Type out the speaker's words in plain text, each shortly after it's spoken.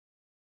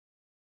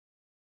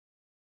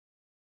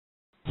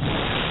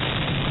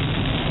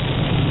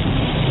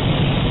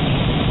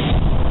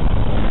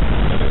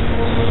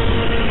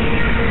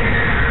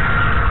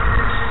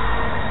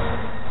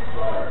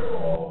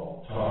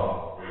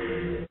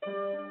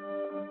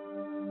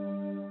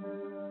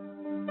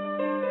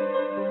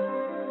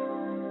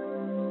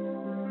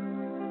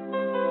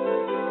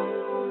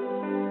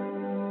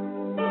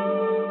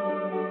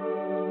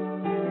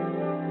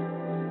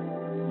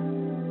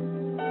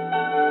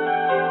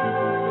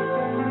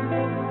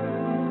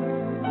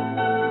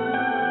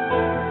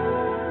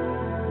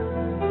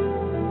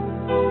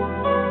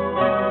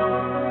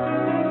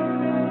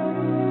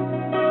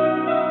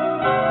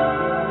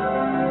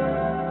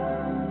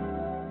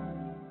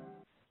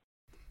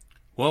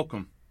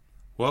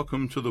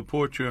Welcome to the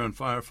Porch here on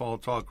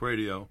Firefall Talk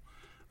Radio.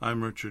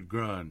 I'm Richard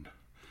Grund.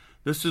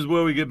 This is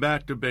where we get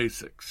back to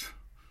basics,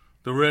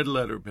 the red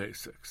letter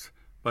basics.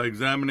 By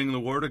examining the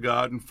Word of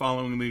God and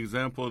following the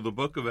example of the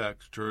Book of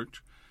Acts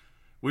Church,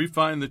 we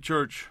find the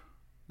church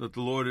that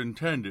the Lord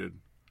intended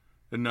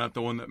and not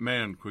the one that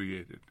man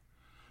created.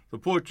 The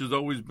Porch has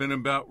always been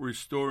about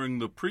restoring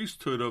the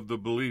priesthood of the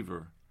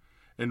believer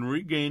and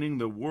regaining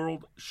the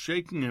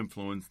world-shaking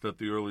influence that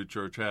the early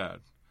church had.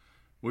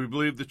 We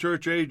believe the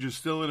church age is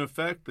still in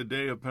effect. The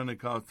day of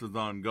Pentecost is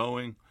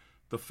ongoing.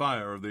 The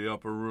fire of the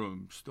upper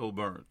room still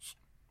burns.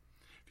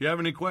 If you have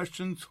any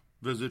questions,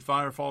 visit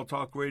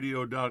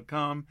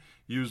firefalltalkradio.com,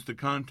 use the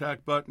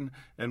contact button,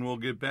 and we'll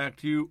get back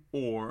to you.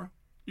 Or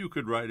you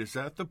could write us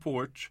at the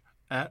Porch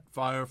at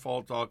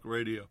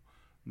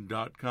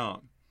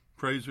firefalltalkradio.com.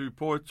 Praise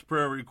reports,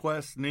 prayer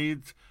requests,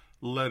 needs,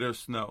 let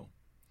us know.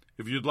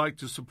 If you'd like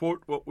to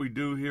support what we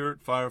do here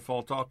at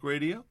Firefall Talk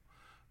Radio,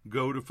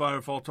 go to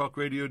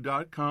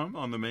firefalltalkradio.com.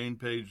 On the main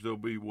page, there'll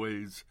be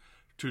ways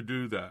to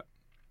do that.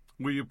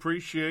 We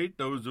appreciate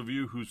those of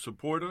you who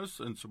support us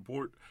and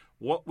support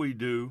what we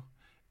do,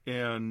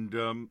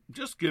 and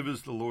just give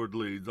as the Lord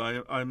leads.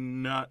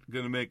 I'm not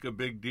going to make a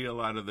big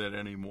deal out of that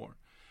anymore.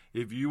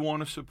 If you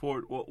want to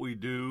support what we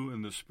do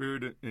and the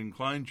Spirit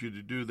inclines you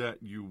to do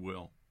that, you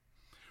will.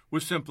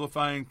 We're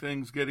simplifying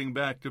things, getting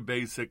back to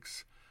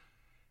basics,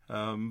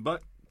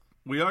 but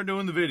we are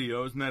doing the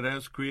videos, and that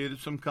has created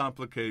some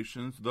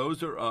complications.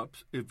 Those are up.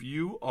 If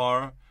you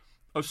are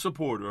a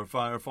supporter of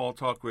Firefall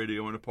Talk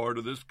Radio and a part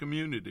of this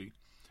community,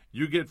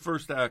 you get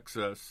first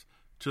access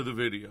to the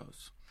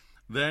videos.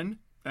 Then,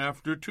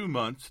 after 2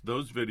 months,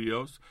 those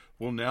videos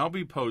will now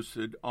be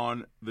posted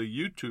on the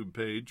YouTube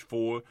page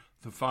for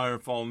the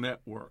Firefall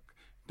Network.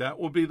 That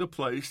will be the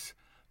place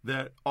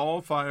that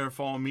all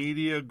Firefall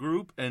Media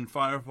Group and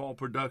Firefall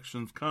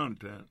Productions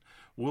content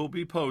will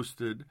be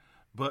posted,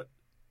 but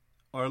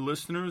our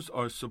listeners,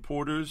 our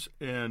supporters,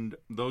 and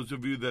those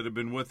of you that have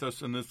been with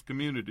us in this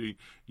community,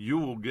 you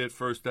will get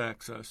first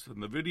access.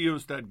 And the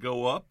videos that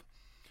go up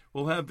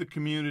will have the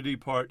community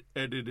part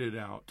edited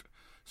out.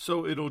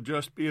 So it'll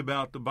just be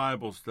about the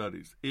Bible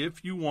studies.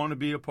 If you want to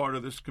be a part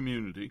of this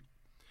community,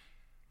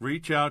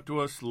 reach out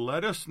to us,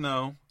 let us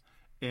know,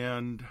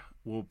 and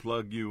we'll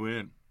plug you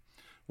in.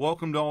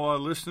 Welcome to all our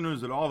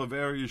listeners at all the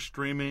various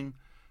streaming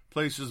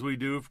places we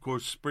do. Of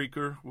course,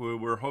 Spreaker, where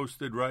we're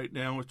hosted right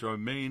now, which is our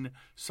main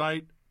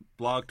site,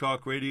 Blog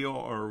Talk Radio,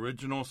 our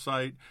original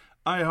site,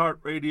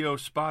 iHeartRadio,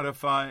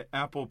 Spotify,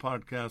 Apple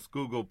Podcasts,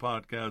 Google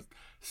Podcasts,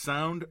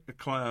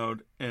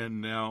 SoundCloud,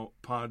 and now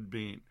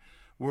Podbean.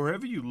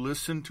 Wherever you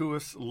listen to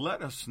us,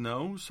 let us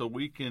know so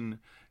we can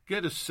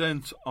get a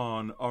sense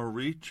on our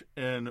reach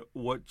and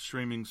what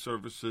streaming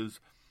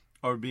services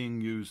are being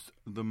used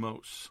the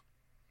most.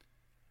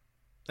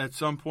 At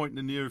some point in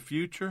the near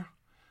future,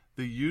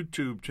 the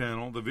YouTube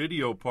channel, the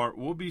video part,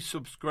 will be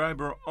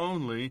subscriber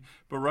only,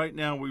 but right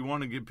now we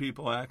want to give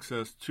people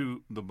access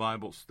to the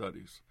Bible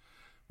studies.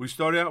 We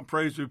start out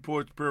praise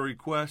reports, prayer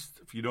requests.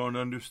 If you don't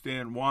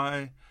understand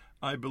why,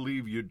 I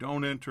believe you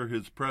don't enter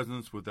his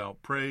presence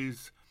without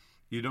praise.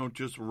 You don't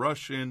just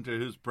rush into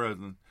his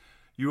presence.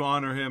 You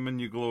honor him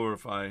and you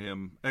glorify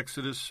him.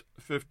 Exodus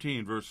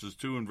 15, verses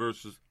 2 and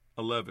verses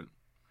 11.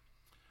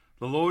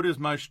 The Lord is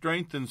my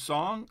strength and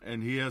song,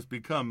 and he has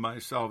become my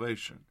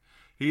salvation.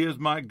 He is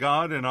my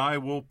God, and I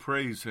will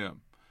praise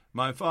him.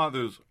 My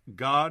Father's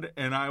God,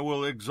 and I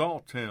will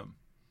exalt him.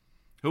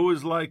 Who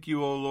is like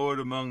you, O Lord,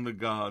 among the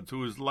gods?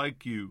 Who is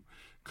like you,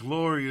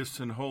 glorious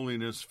in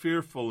holiness,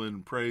 fearful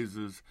in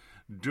praises,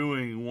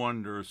 doing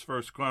wonders?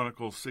 1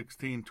 Chronicles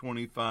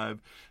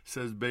 16:25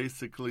 says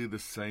basically the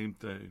same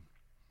thing.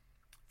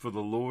 For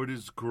the Lord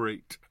is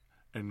great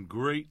and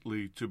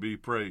greatly to be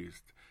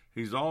praised.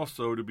 He's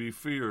also to be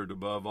feared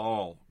above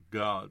all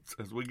gods.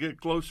 As we get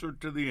closer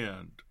to the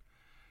end,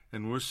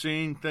 and we're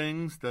seeing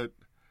things that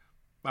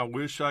I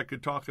wish I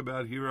could talk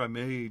about here. I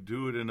may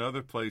do it in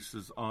other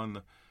places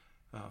on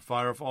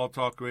Firefall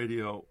Talk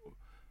Radio.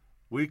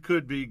 We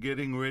could be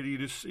getting ready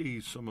to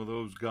see some of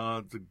those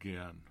gods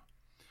again.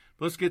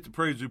 But let's get to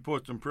praise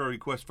reports and prayer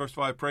requests. First of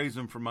all, I praise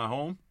him for my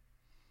home,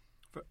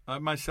 for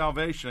my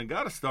salvation. I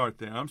got to start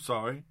there. I'm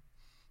sorry.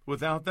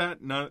 Without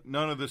that, none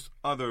of this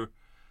other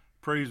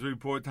praise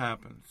report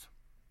happens.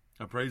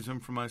 I praise him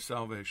for my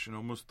salvation.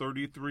 Almost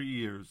 33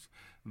 years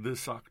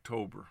this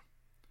October.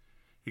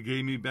 He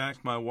gave me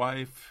back my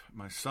wife,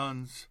 my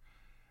sons.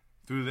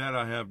 Through that,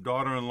 I have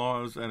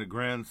daughter-in-laws and a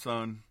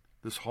grandson,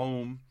 this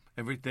home,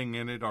 everything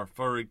in it, our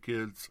furry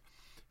kids.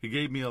 He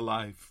gave me a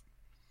life.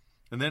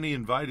 And then he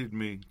invited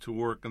me to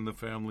work in the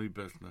family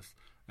business,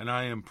 and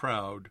I am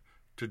proud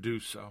to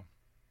do so.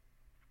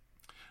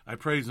 I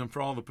praise him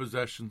for all the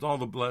possessions, all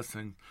the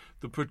blessings,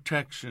 the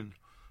protection,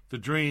 the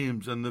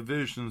dreams and the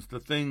visions, the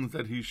things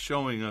that he's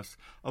showing us,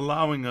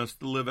 allowing us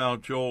to live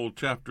out Joel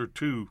chapter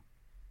 2.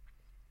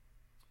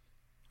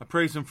 I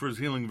praise him for his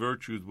healing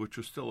virtues, which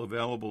are still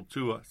available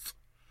to us.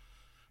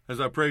 As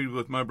I prayed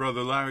with my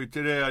brother Larry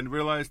today, I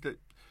realized that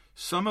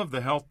some of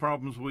the health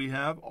problems we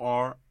have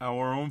are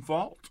our own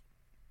fault.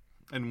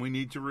 And we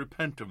need to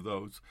repent of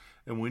those.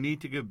 And we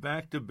need to get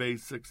back to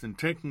basics and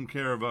taking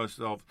care of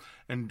ourselves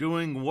and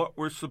doing what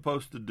we're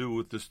supposed to do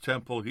with this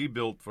temple he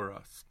built for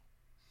us.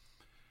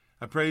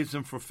 I praise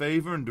him for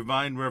favor and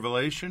divine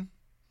revelation,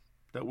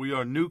 that we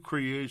are new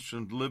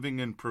creations living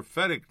in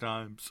prophetic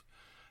times.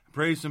 I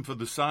praise him for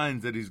the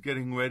signs that he's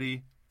getting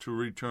ready to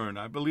return.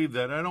 I believe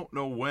that. I don't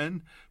know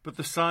when, but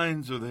the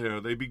signs are there.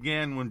 They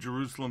began when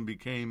Jerusalem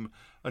became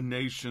a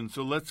nation.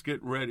 So let's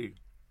get ready.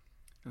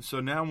 And so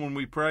now when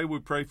we pray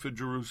for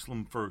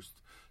Jerusalem first.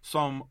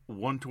 Psalm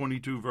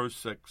 122, verse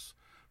 6.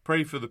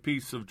 Pray for the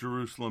peace of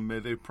Jerusalem. May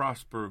they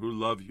prosper who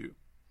love you.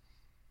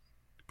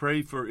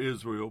 Pray for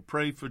Israel.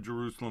 Pray for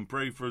Jerusalem.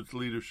 Pray for its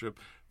leadership.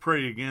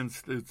 Pray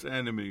against its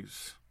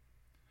enemies.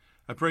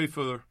 I pray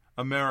for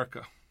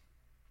America.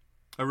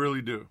 I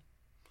really do.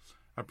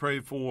 I pray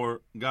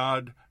for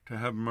God to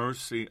have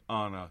mercy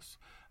on us.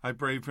 I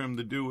pray for him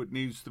to do what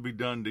needs to be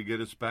done to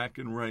get us back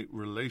in right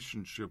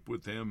relationship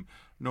with him,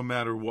 no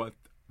matter what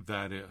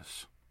that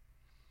is.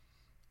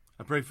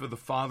 I pray for the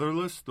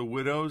fatherless, the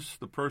widows,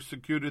 the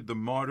persecuted, the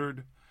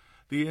martyred,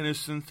 the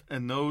innocent,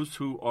 and those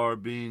who are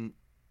being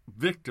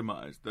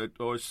victimized, that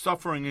are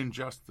suffering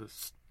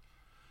injustice.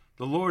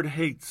 The Lord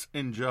hates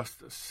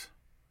injustice.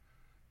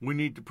 We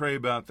need to pray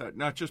about that,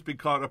 not just be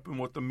caught up in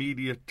what the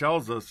media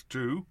tells us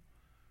to,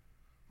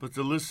 but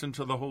to listen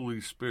to the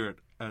Holy Spirit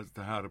as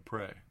to how to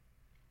pray.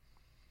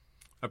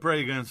 I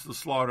pray against the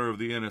slaughter of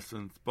the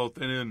innocents, both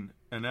in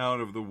and out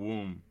of the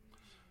womb,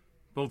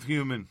 both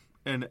human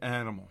and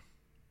animal.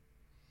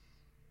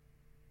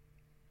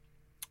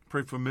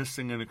 Pray for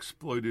missing and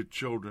exploited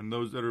children,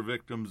 those that are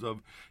victims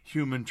of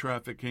human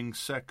trafficking,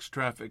 sex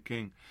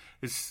trafficking.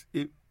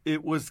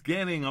 It was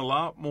getting a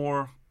lot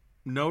more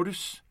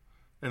notice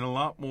and a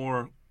lot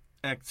more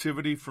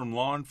activity from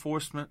law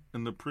enforcement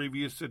in the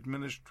previous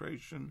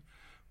administration.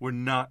 We're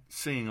not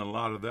seeing a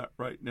lot of that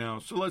right now.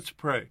 So let's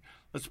pray.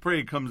 Let's pray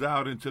it comes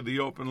out into the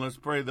open. Let's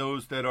pray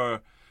those that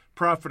are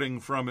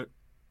profiting from it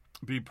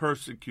be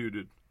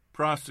prosecuted.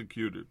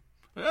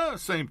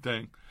 Same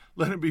thing.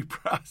 Let them be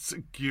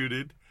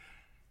prosecuted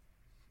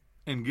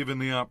and given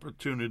the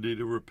opportunity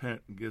to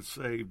repent and get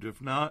saved.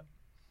 If not,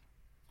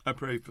 I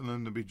pray for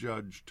them to be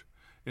judged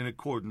in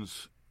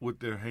accordance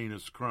with their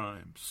heinous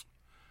crimes.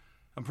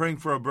 I'm praying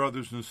for our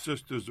brothers and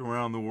sisters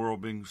around the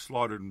world being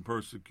slaughtered and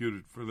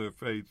persecuted for their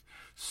faith.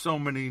 So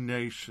many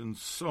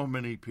nations, so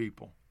many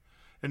people.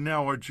 And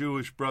now our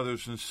Jewish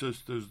brothers and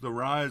sisters, the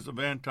rise of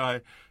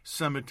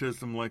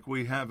anti-Semitism like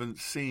we haven't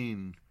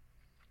seen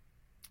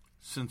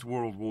since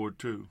World War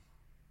II.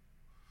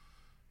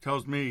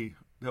 Tells me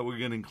that we're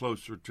getting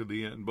closer to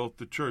the end. Both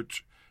the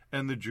church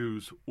and the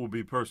Jews will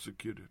be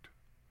persecuted.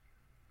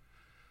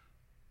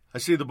 I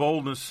see the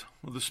boldness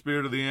of the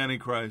spirit of the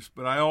Antichrist,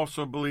 but I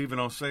also believe,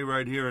 and I'll say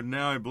right here and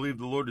now, I believe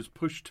the Lord has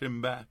pushed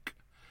him back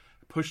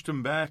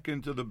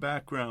into the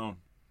background,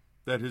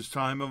 that his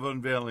time of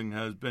unveiling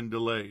has been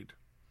delayed.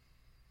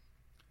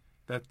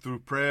 That through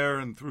prayer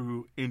and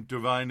through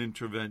divine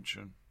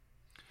intervention.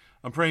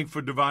 I'm praying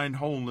for divine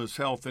wholeness,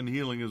 health, and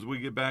healing as we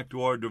get back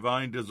to our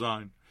divine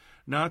design.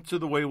 Not to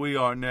the way we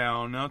are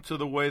now, not to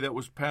the way that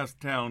was passed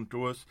down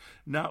to us,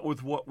 not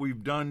with what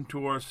we've done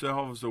to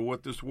ourselves or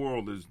what this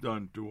world has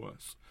done to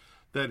us.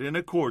 That in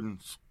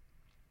accordance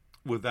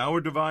with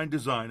our divine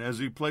design, as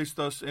he placed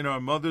us in our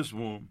mother's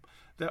womb,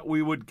 that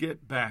we would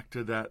get back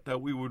to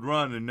that we would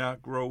run and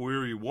not grow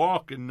weary,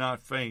 walk and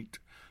not faint,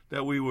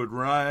 that we would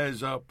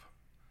rise up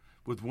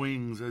with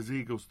wings as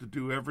eagles to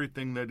do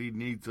everything that he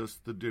needs us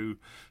to do.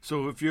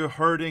 So if you're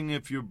hurting,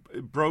 if you're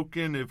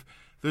broken, if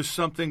there's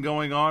something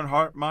going on,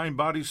 heart, mind,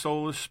 body,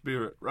 soul, or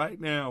spirit, right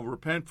now,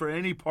 repent for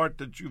any part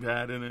that you've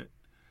had in it.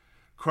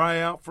 Cry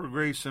out for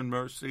grace and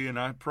mercy, and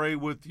I pray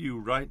with you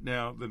right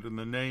now that in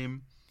the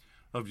name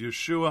of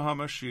Yeshua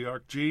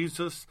HaMashiach,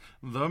 Jesus,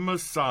 the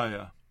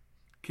Messiah,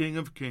 King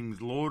of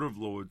kings, Lord of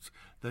lords,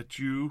 that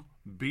you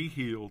be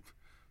healed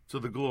to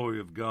the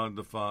glory of God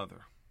the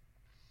Father.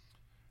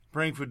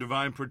 Praying for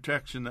divine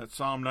protection, that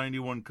Psalm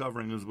 91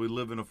 covering as we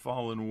live in a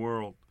fallen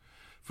world.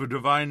 For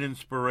divine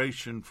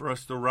inspiration, for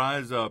us to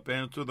rise up,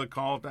 answer the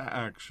call to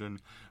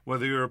action,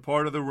 whether you're a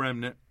part of the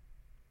remnant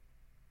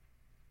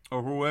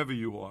or whoever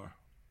you are.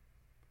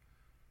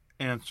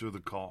 Answer the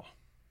call.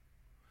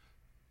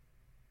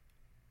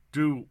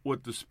 Do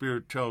what the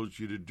Spirit tells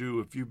you to do.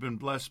 If you've been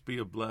blessed, be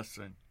a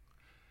blessing.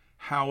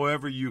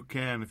 However you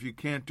can. If you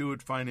can't do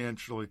it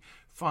financially,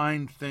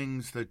 find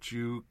things that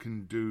you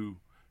can do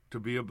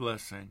to be a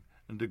blessing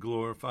and to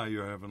glorify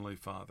your Heavenly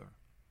Father.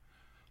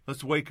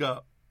 Let's wake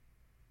up.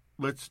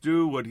 Let's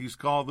do what he's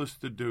called us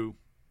to do.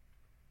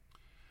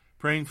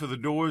 Praying for the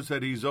doors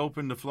that he's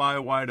opened to fly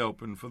wide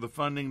open, for the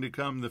funding to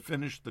come to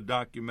finish the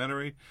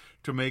documentary,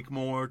 to make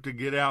more, to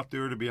get out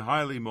there, to be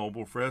highly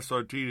mobile, for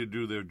SRT to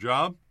do their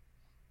job,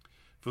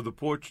 for the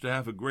Porch to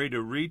have a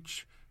greater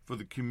reach, for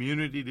the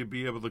community to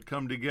be able to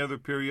come together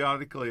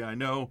periodically. I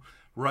know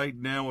right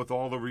now with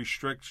all the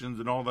restrictions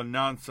and all the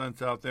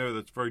nonsense out there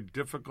that's very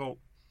difficult.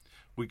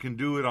 We can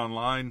do it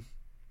online.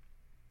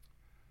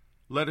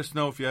 Let us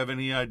know if you have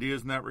any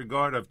ideas in that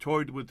regard. I've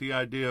toyed with the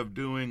idea of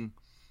doing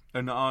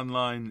an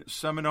online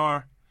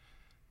seminar,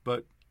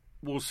 but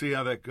we'll see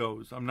how that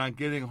goes. I'm not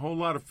getting a whole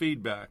lot of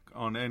feedback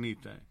on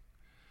anything.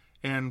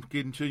 And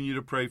continue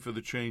to pray for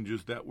the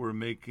changes that we're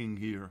making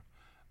here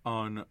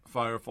on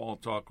Firefall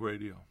Talk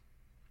Radio.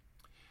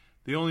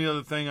 The only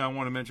other thing I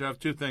want to mention, I have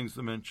two things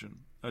to mention.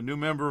 A new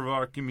member of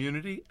our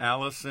community,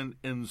 Allison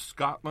in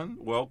Scotland,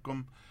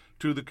 welcome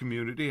to the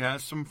community,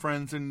 has some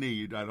friends in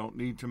need. I don't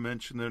need to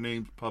mention their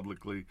names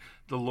publicly.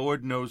 The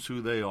Lord knows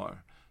who they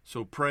are.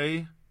 So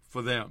pray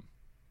for them.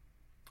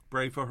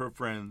 Pray for her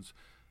friends.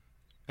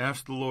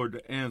 Ask the Lord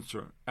to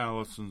answer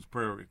Allison's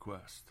prayer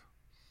request.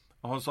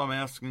 Also, I'm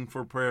asking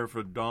for prayer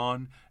for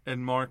Dawn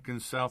and Mark in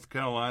South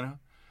Carolina.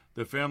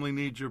 The family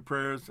needs your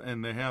prayers,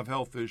 and they have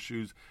health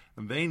issues,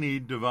 and they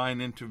need divine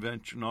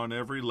intervention on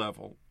every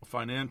level, a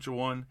financial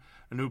one,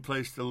 a new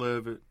place to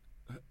live.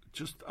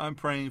 I'm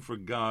praying for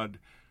God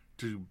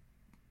to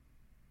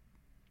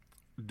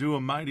do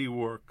a mighty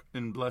work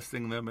in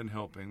blessing them and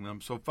helping them.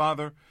 So,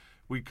 Father,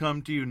 we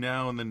come to you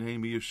now in the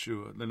name of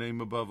Yeshua, the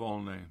name above all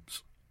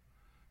names.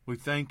 We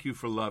thank you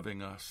for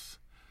loving us.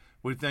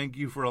 We thank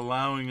you for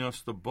allowing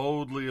us to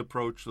boldly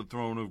approach the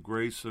throne of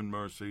grace and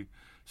mercy,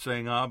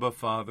 saying, Abba,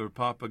 Father,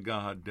 Papa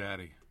God,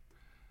 Daddy.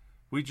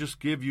 We just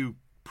give you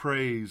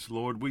praise,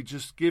 Lord. We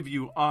just give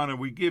you honor.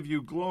 We give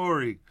you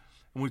glory.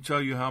 And we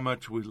tell you how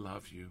much we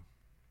love you.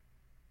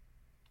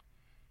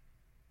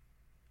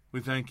 We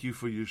thank you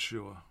for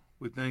Yeshua.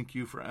 We thank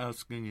you for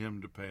asking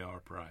him to pay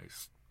our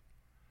price.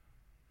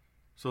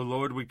 So,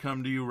 Lord, we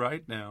come to you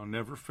right now,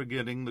 never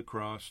forgetting the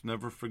cross,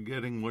 never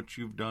forgetting what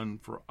you've done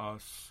for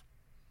us.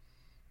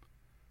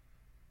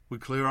 We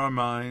clear our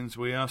minds.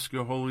 We ask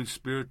your Holy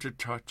Spirit to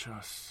touch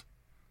us.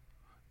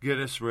 Get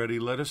us ready.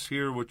 Let us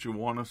hear what you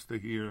want us to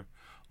hear.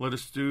 Let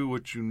us do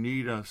what you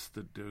need us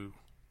to do.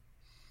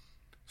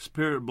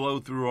 Spirit, blow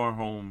through our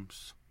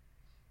homes.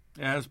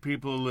 As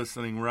people are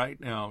listening right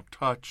now,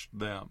 touch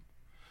them.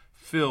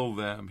 Fill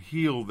them.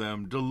 Heal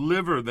them.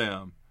 Deliver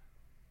them.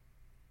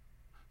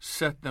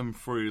 Set them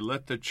free.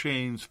 Let the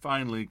chains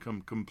finally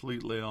come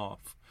completely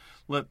off.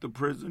 Let the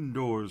prison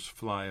doors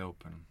fly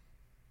open.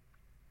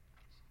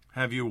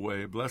 Have your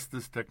way. Bless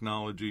this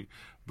technology.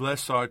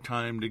 Bless our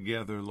time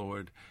together,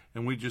 Lord.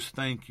 And we just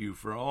thank you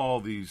for all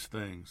these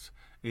things.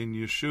 In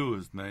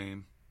Yeshua's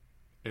name,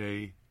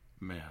 amen.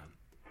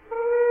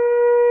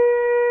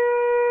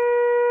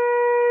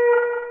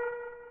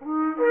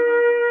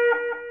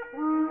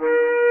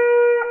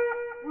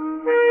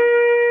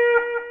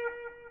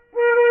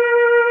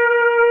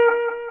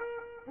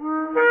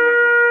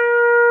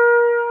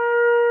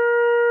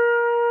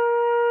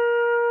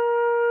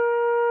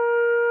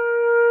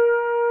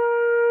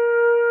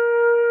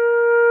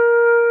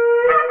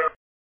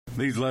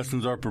 These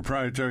lessons are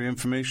proprietary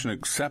information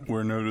except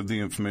where noted the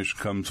information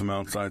comes from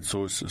outside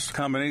sources. A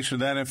combination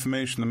of that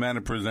information, the matter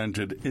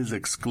presented is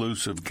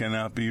exclusive,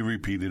 cannot be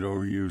repeated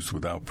or used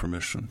without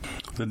permission.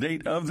 The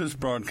date of this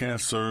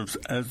broadcast serves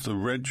as the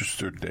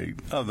registered date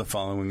of the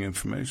following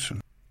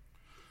information.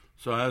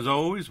 So as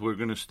always, we're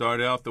going to start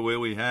out the way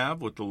we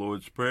have with the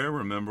Lord's Prayer.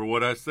 Remember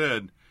what I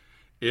said.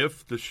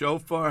 If the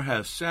shofar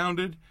has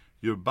sounded,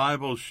 your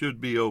Bible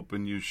should be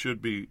open. You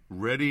should be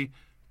ready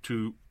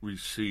to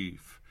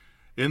receive.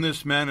 In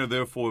this manner,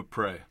 therefore,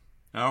 pray.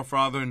 Our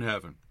Father in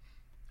heaven,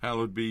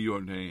 hallowed be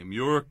your name.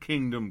 Your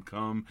kingdom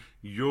come,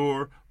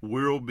 your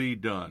will be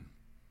done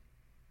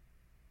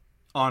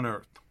on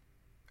earth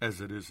as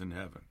it is in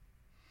heaven.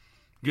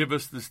 Give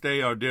us this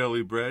day our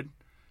daily bread,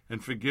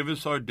 and forgive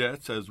us our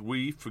debts as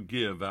we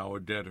forgive our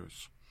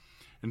debtors.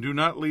 And do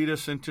not lead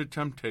us into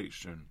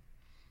temptation,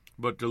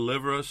 but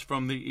deliver us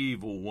from the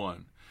evil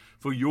one.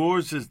 For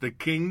yours is the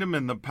kingdom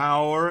and the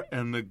power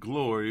and the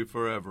glory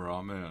forever.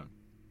 Amen.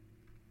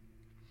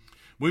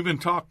 We've been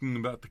talking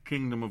about the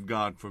kingdom of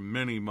God for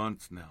many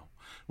months now.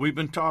 We've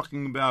been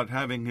talking about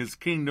having his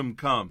kingdom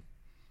come,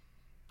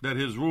 that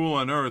his rule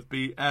on earth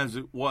be as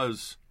it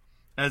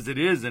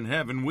is in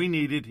heaven. We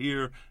need it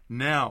here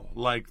now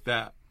like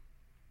that.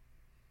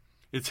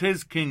 It's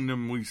his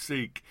kingdom we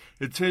seek.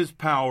 It's his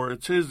power.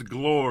 It's his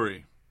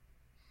glory.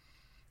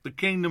 The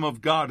kingdom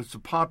of God is a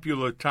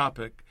popular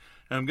topic,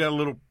 and I've got a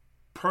little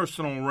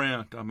personal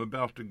rant I'm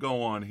about to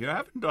go on here. I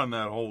haven't done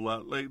that a whole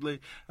lot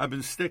lately. I've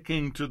been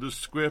sticking to the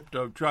script.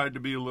 I've tried to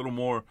be a little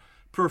more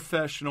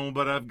professional,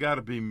 but I've got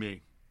to be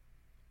me.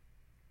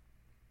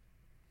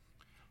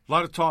 A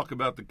lot of talk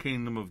about the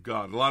kingdom of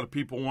God. A lot of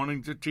people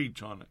wanting to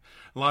teach on it.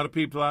 A lot of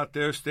people out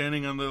there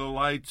standing under the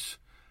lights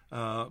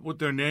with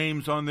their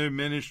names on their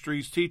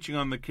ministries, teaching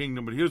on the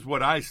kingdom. But here's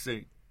what I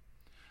see.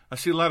 I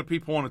see a lot of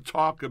people want to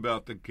talk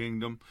about the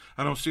kingdom.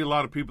 I don't see a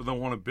lot of people that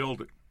want to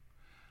build it.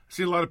 I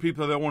see a lot of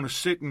people that want to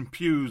sit in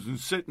pews and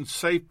sit in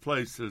safe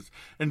places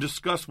and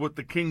discuss what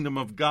the kingdom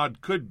of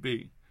God could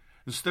be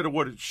instead of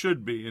what it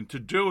should be. And to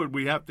do it,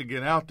 we have to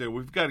get out there.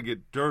 We've got to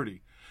get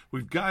dirty.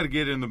 We've got to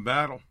get in the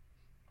battle.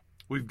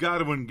 We've got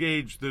to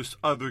engage this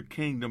other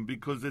kingdom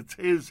because it's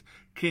his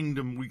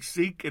kingdom we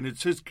seek and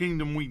it's his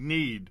kingdom we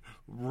need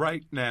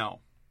right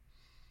now.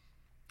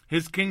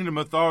 His kingdom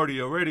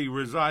authority already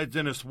resides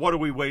in us. What are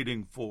we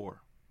waiting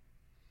for?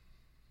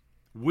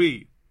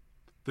 We,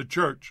 the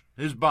church,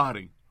 his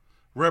body,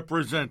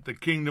 represent the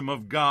kingdom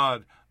of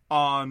God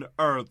on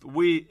earth.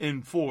 We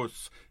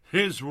enforce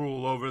his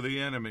rule over the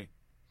enemy.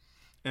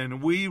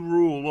 And we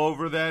rule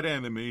over that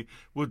enemy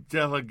with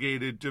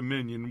delegated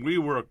dominion. We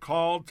were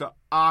called to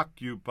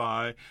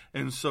occupy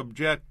and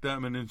subject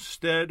them, and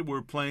instead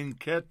we're playing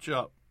catch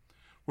up.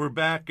 We're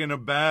back in a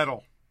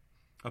battle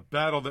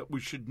that we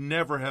should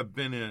never have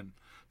been in.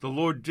 The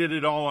Lord did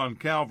it all on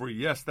Calvary.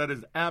 Yes, that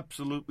is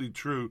absolutely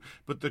true,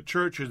 but the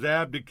church has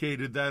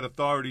abdicated that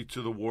authority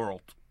to the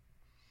world.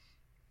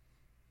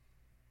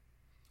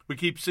 We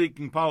keep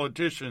seeking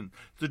politicians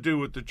to do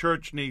what the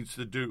church needs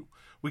to do.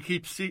 We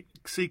keep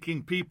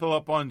seeking people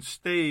up on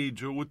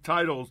stage or with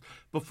titles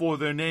before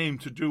their name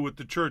to do what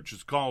the church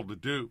is called to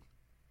do.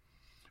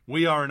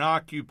 We are an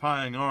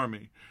occupying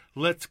army.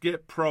 Let's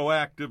get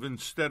proactive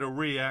instead of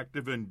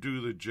reactive and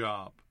do the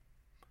job.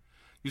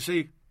 You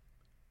see,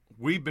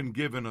 we've been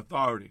given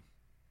authority.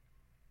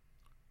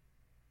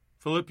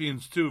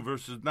 Philippians 2,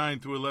 verses 9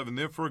 through 11.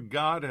 Therefore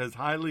God has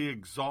highly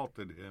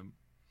exalted him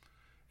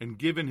and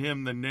given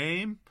him the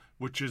name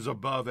which is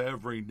above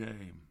every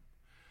name,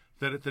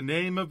 that at the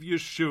name of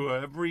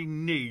Yeshua every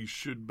knee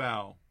should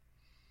bow,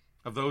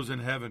 of those in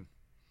heaven,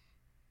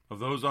 of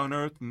those on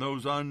earth, and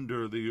those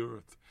under the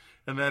earth,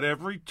 and that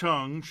every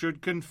tongue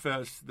should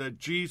confess that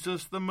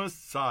Jesus the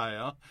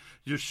Messiah,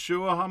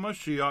 Yeshua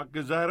HaMashiach,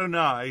 is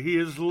Adonai, he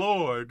is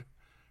Lord,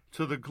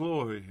 to the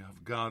glory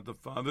of God the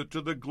Father,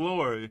 to the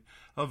glory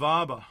of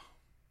Abba.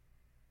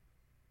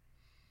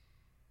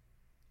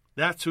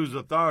 That's whose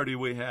authority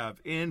we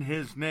have, in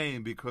his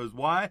name. Because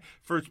why?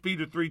 1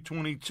 Peter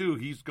 3:22,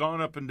 he's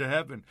gone up into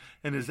heaven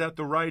and is at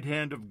the right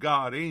hand of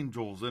God,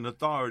 angels and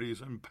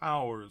authorities and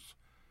powers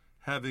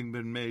having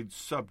been made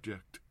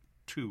subject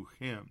to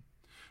him.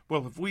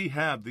 Well, if we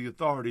have the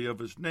authority of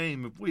his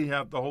name, if we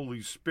have the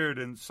Holy Spirit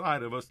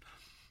inside of us,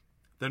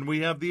 then we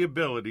have the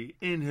ability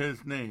in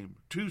his name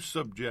to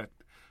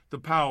subject the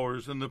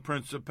powers and the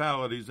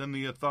principalities and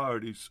the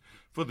authorities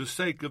for the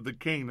sake of the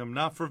kingdom,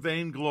 not for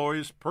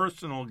vainglorious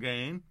personal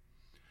gain,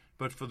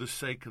 but for the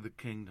sake of the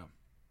kingdom.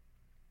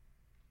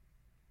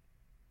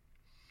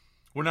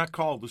 We're not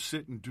called to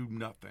sit and do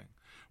nothing.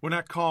 We're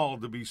not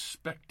called to be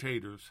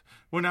spectators.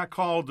 We're not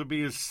called to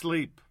be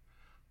asleep.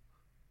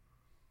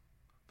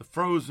 The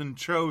frozen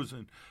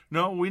chosen.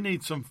 No, we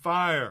need some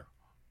fire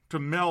to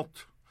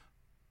melt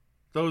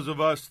those of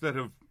us that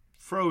have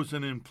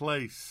frozen in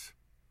place.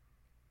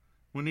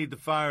 We need the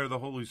fire of the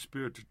Holy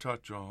Spirit to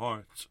touch our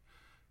hearts.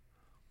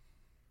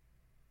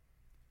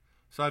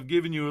 So I've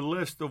given you a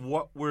list of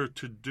what we're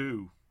to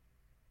do.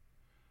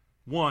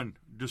 1,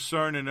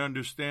 discern and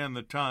understand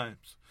the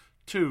times.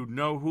 2,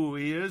 know who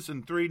he is.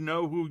 And 3,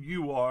 know who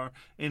you are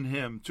in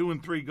him. 2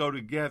 and 3 go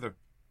together.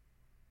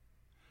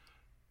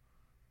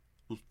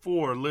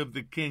 4, live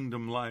the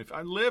kingdom life.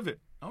 I live it.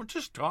 I don't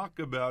just talk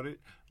about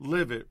it.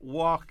 Live it.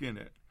 Walk in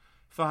it.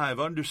 5,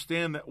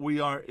 understand that we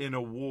are in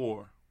a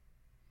war.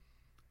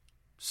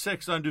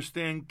 6,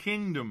 understand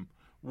kingdom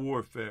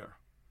warfare.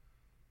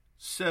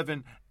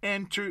 7,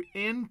 enter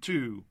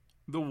into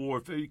the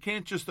warfare. You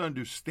can't just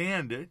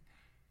understand it.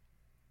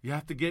 You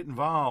have to get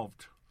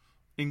involved.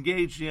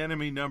 Engage the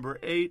enemy, number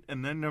 8.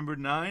 And then number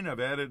 9, I've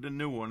added a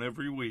new one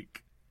every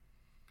week.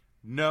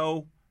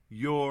 Know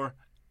your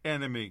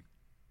enemy.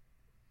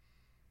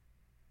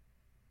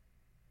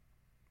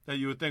 Now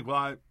you would think,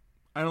 well,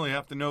 I only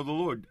have to know the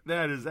Lord.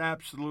 That is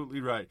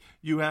absolutely right.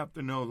 You have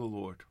to know the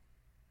Lord.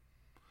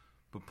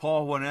 But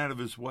Paul went out of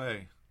his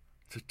way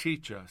to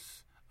teach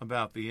us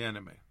about the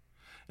enemy.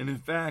 And in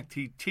fact,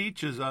 he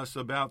teaches us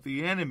about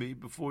the enemy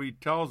before he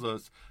tells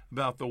us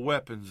about the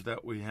weapons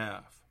that we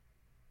have.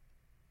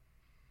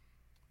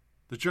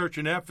 The church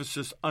in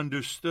Ephesus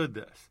understood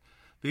this.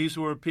 These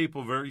were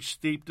people very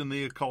steeped in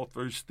the occult,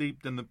 very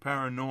steeped in the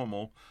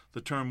paranormal,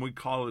 the term we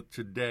call it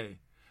today.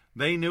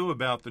 They knew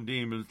about the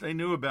demons. They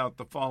knew about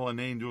the fallen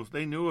angels.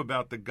 They knew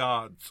about the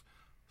gods,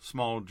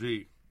 small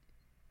g.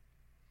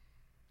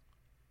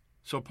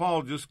 So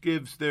Paul just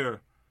gives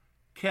their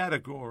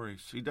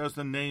categories. He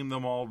doesn't name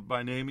them all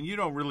by name, and you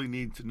don't really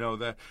need to know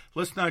that.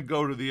 Let's not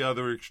go to the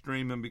other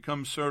extreme and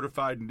become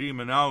certified in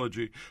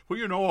demonology. Well,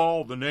 you know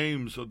all the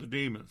names of the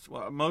demons.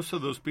 Well, most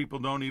of those people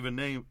don't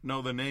even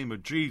know the name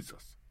of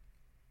Jesus.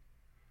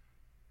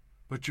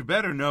 But you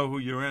better know who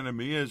your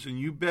enemy is, and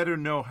you better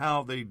know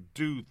how they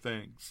do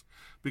things.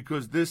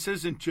 Because this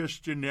isn't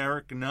just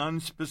generic,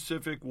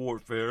 non-specific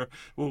warfare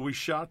where we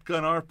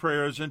shotgun our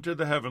prayers into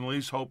the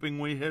heavenlies hoping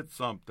we hit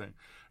something.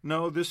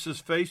 No, this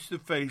is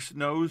face-to-face,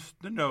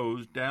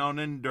 nose-to-nose, down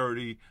and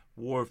dirty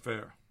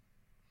warfare.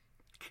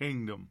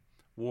 Kingdom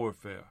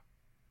warfare.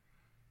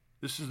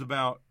 This is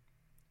about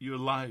your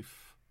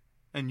life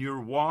and your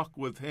walk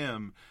with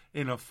him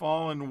in a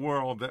fallen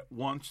world that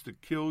wants to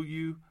kill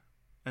you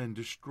and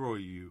destroy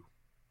you.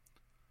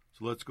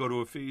 So let's go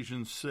to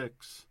Ephesians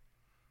 6,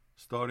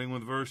 starting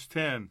with verse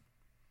 10.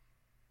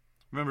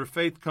 Remember,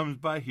 faith comes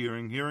by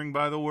hearing, hearing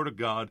by the word of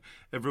God.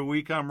 Every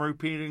week I'm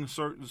repeating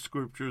certain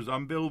scriptures.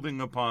 I'm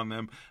building upon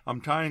them. I'm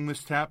tying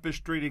this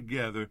tapestry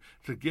together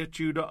to get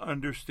you to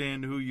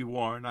understand who you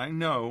are. And I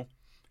know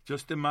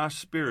just in my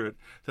spirit,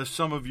 that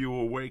some of you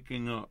are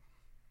waking up.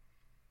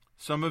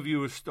 Some of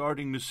you are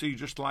starting to see,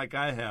 just like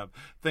I have,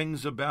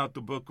 things about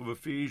the book of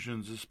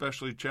Ephesians,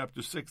 especially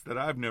chapter 6, that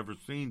I've never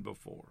seen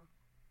before.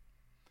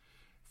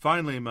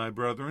 Finally, my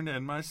brethren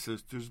and my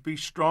sisters, be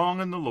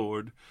strong in the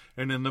Lord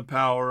and in the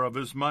power of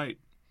his might.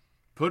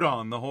 Put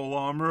on the whole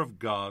armor of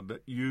God,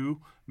 that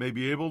you may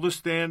be able to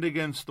stand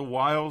against the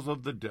wiles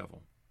of the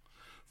devil.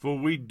 For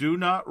we do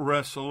not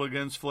wrestle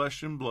against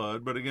flesh and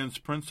blood, but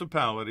against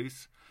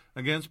principalities,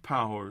 against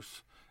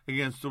powers,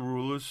 against the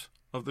rulers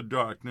of the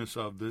darkness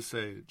of this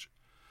age,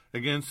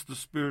 against the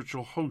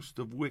spiritual host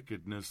of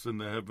wickedness in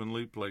the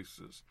heavenly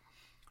places.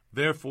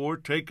 Therefore,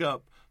 take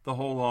up the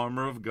whole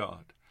armor of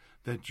God,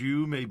 that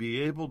you may be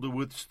able to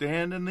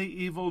withstand in the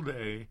evil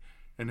day,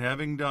 and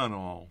having done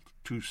all,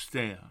 to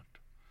stand.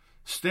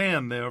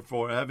 Stand,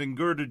 therefore, having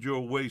girded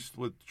your waist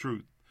with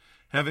truth,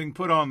 having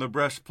put on the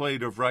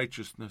breastplate of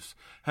righteousness,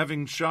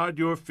 having shod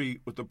your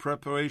feet with the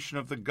preparation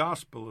of the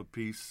gospel of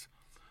peace,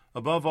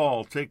 above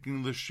all,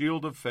 taking the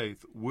shield of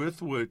faith, with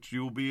which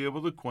you will be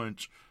able to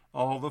quench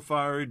all the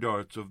fiery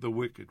darts of the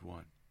wicked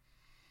one.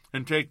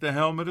 And take the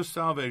helmet of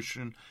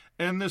salvation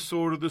and the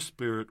sword of the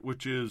Spirit,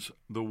 which is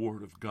the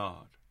word of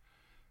God.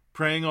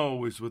 Praying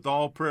always with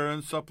all prayer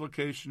and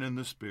supplication in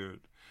the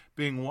Spirit,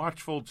 being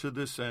watchful to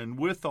this end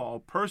with all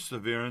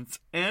perseverance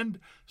and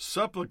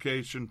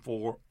supplication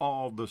for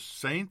all the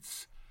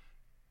saints,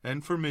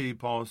 and for me,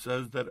 Paul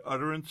says, that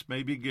utterance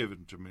may be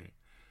given to me,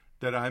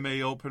 that I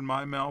may open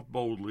my mouth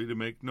boldly to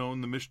make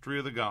known the mystery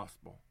of the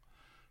gospel,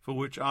 for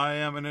which I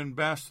am an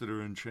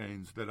ambassador in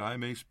chains, that I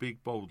may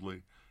speak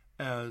boldly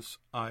as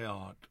I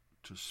ought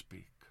to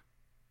speak.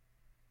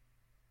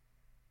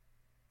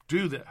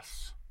 Do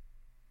this.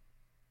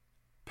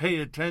 Pay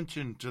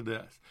attention to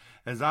this.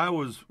 As I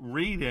was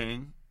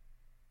reading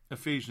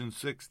Ephesians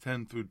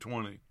 6:10 through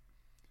 20,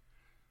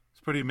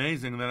 it's pretty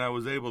amazing that I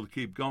was able to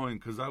keep going,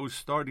 because I was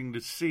starting to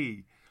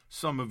see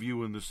some of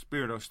you in the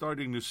Spirit. I was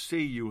starting to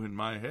see you in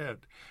my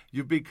head.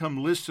 You've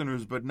become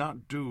listeners but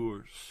not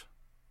doers.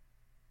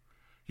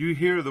 You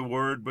hear the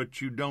word,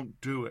 but you don't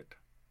do it.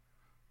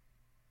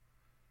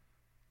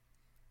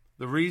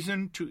 The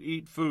reason to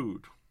eat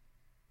food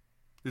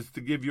is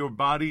to give your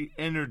body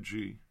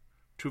energy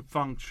to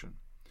function.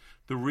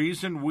 The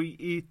reason we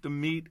eat the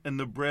meat and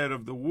the bread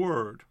of the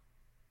Word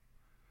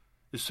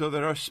is so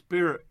that our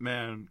spirit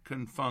man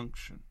can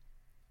function.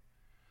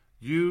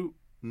 You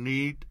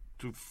need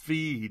to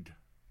feed.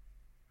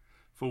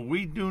 For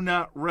we do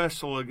not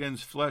wrestle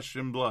against flesh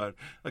and blood,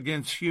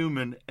 against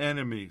human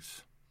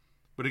enemies,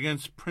 but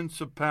against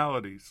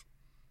principalities,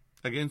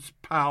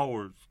 against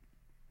powers,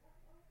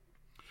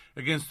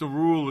 against the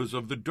rulers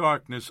of the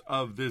darkness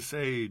of this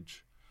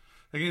age,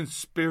 against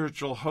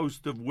spiritual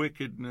hosts of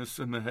wickedness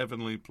in the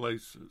heavenly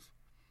places.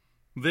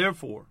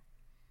 Therefore,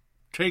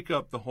 take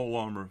up the whole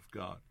armor of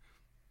God,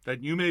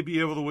 that you may be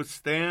able to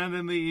withstand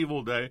in the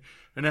evil day,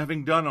 and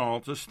having done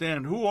all, to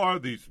stand. Who are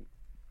these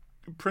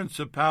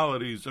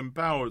principalities and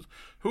powers?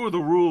 Who are the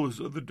rulers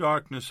of the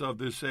darkness of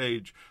this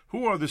age?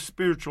 Who are the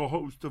spiritual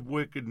hosts of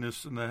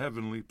wickedness in the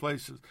heavenly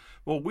places?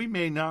 Well, we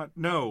may not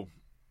know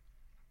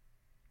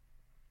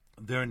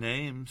their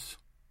names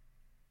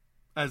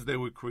as they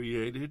were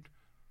created.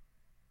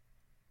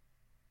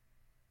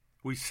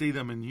 We see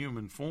them in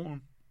human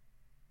form.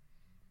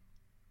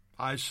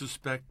 I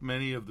suspect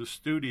many of the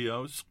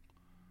studios,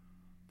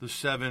 the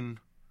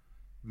 7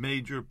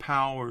 major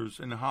powers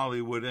in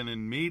Hollywood and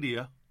in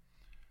media,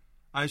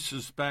 I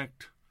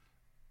suspect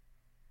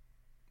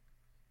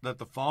that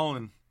the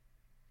fallen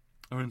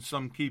are in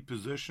some key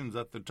positions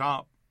at the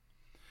top.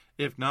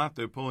 If not,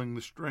 they're pulling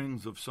the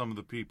strings of some of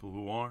the people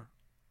who are.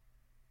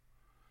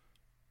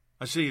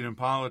 I see it in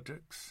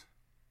politics.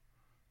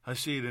 I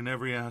see it in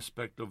every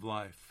aspect of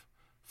life.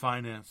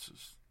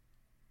 Finances.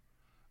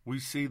 We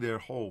see their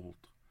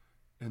hold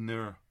and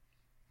their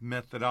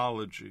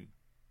methodia,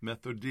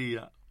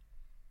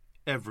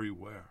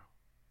 everywhere.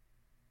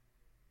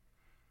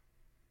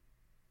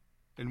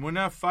 And we're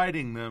not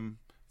fighting them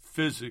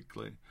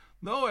physically.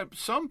 Though at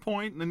some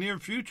point in the near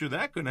future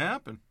that could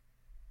happen.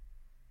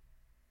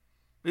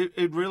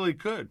 It really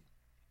could.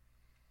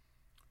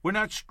 We're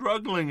not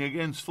struggling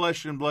against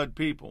flesh and blood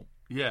people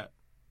yet.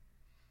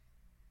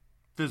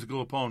 Physical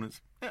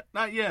opponents.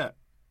 Not yet.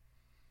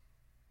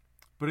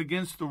 But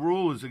against the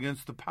rulers,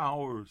 against the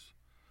powers,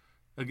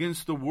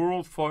 against the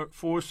world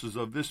forces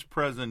of this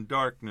present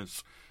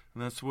darkness.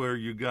 And that's where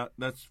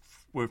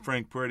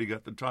Frank Peretti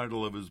got the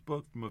title of his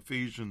book from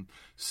Ephesians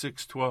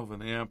 6:12 in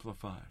the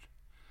Amplified.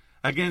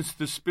 Against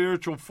the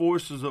spiritual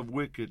forces of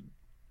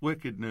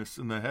wickedness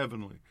in the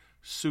heavenly,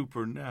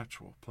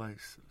 supernatural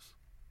places.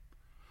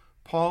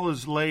 Paul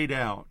has laid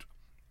out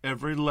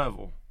every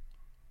level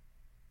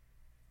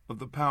of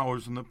the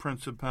powers and the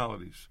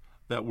principalities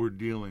that we're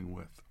dealing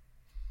with.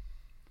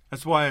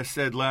 That's why I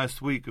said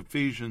last week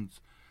Ephesians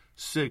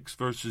 6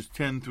 verses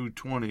 10 through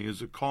 20 is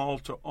a call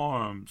to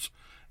arms,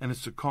 and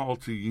it's a call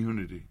to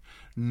unity.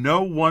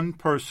 No one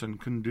person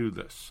can do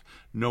this.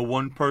 No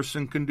one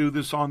person can do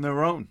this on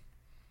their own.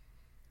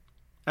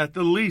 At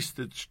the least,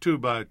 it's 2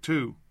 by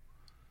 2.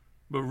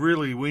 But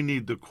really, we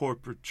need the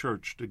corporate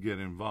church to get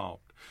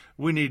involved.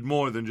 We need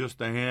more than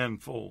just a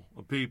handful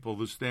of people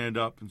to stand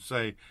up and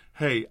say,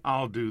 hey,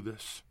 I'll do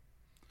this.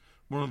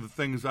 One of the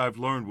things I've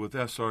learned with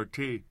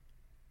SRT,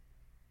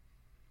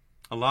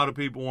 a lot of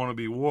people want to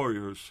be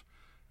warriors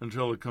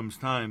until it comes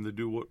time to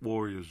do what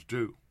warriors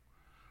do.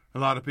 A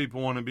lot of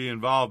people want to be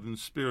involved in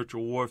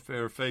spiritual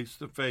warfare,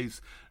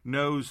 face-to-face,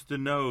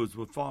 nose-to-nose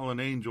with fallen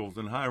angels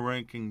and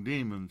high-ranking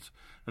demons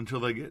until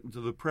they get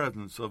into the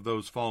presence of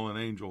those fallen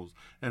angels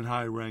and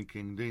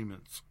high-ranking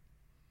demons.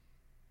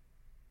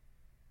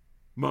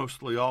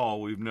 Mostly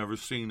all we've never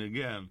seen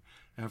again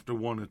after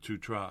 1 or 2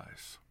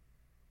 tries.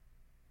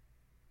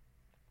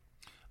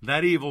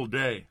 That evil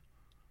day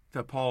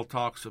that Paul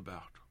talks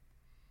about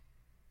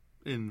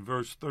in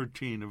verse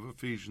 13 of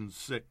Ephesians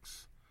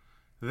 6,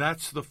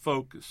 that's the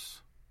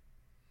focus.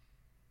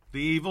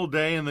 The evil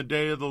day and the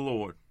day of the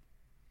Lord.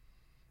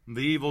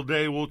 The evil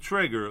day will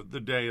trigger the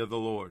day of the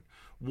Lord.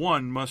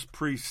 One must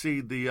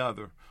precede the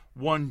other.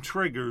 One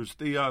triggers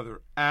the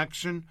other.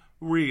 Action,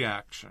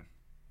 reaction.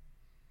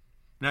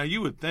 Now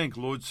you would think,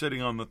 Lord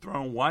sitting on the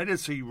throne, why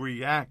does he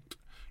react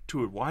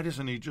to it? Why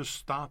doesn't he just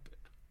stop it?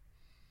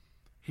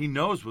 He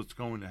knows what's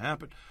going to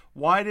happen.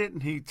 Why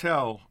didn't he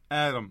tell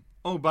Adam,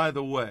 oh, by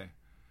the way,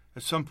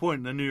 at some point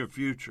in the near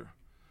future,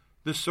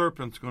 this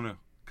serpent's going to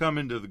come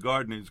into the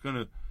garden and he's going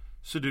to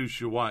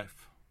seduce your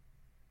wife?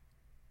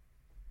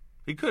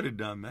 He could have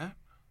done that.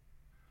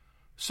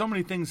 So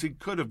many things he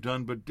could have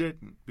done but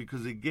didn't,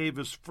 because he gave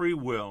us free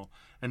will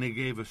and he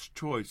gave us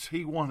choice.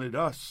 He wanted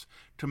us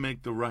to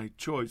make the right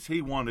choice.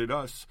 He wanted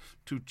us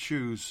to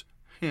choose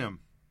him.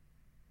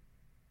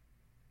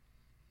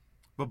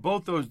 But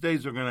both those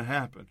days are going to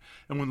happen.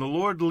 And when the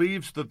Lord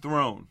leaves the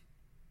throne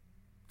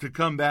to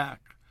come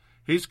back,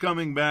 he's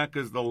coming back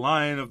as the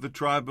Lion of the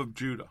tribe of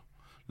Judah.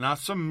 Not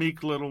some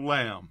meek little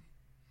lamb.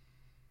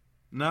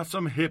 Not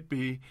some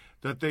hippie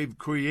that they've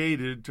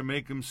created to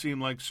make him seem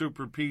like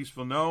super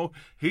peaceful. No,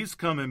 he's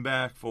coming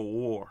back for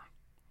war.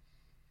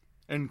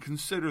 And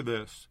consider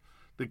this.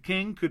 The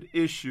king could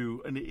issue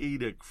an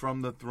edict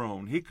from the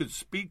throne. He could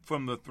speak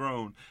from the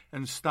throne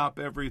and stop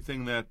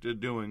everything that they're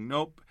doing.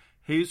 Nope,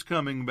 he's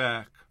coming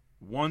back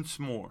once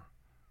more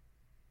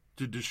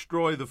to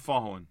destroy the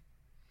fallen,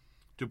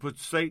 to put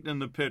Satan in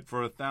the pit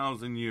for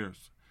 1,000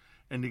 years,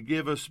 and to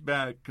give us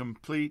back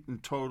complete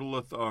and total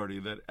authority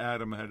that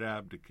Adam had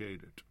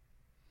abdicated.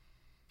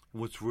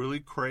 What's really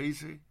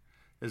crazy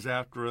is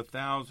after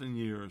 1,000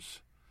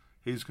 years,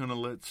 he's going to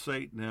let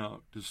Satan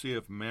out to see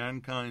if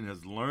mankind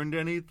has learned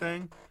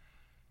anything,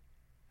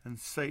 and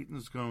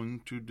Satan's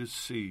going to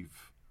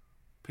deceive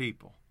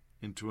people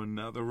into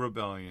another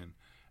rebellion,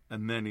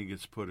 and then he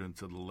gets put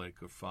into the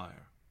lake of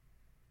fire.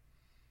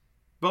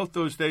 Both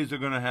those days are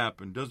going to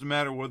happen. Doesn't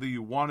matter whether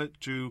you want it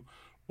to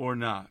or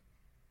not.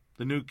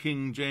 The New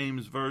King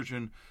James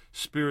Version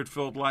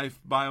Spirit-Filled Life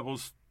Bible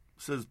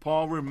says,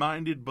 Paul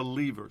reminded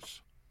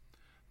believers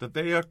that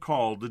they are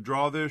called to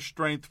draw their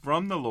strength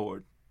from the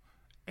Lord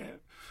and,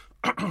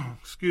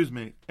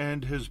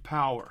 and his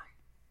power.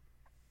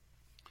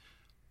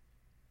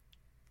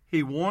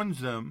 He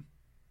warns them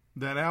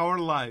that our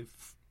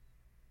life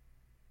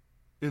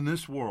in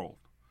this world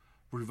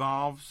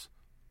involves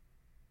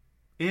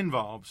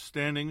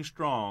standing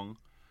strong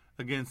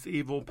against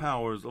evil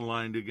powers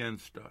aligned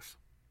against us.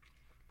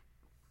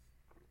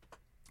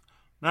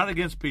 Not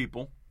against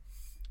people,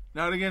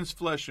 not against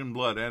flesh and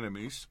blood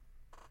enemies.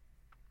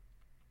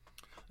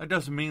 That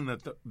doesn't mean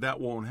that that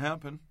won't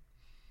happen.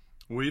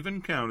 We've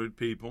encountered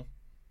people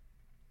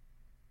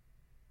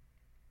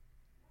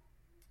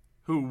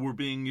who were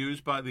being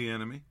used by the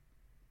enemy,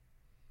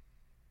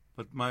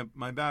 but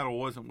my battle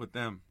wasn't with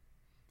them.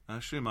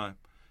 Actually, my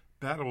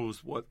battle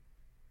was what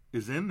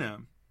is in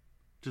them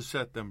to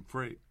set them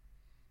free.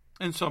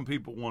 And some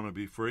people want to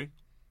be free,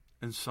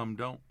 and some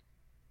don't.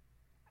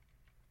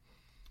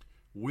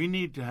 We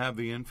need to have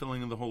the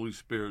infilling of the Holy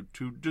Spirit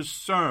to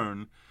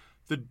discern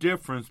the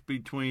difference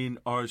between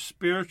our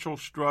spiritual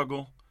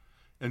struggle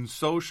and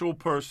social,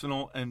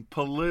 personal, and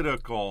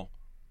political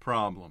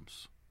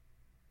problems.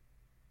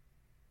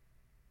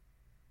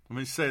 Let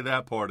me say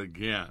that part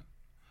again.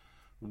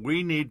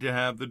 We need to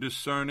have the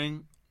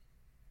discerning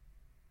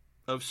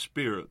of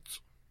spirits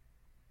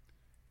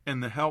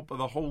and the help of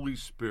the Holy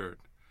Spirit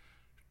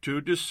to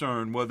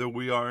discern whether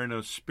we are in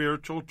a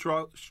spiritual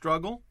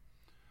struggle,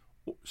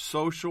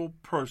 social,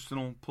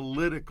 personal,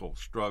 political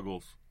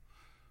struggles.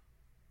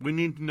 We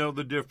need to know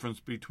the difference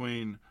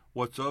between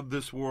what's of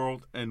this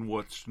world and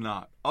what's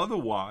not.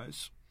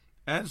 Otherwise,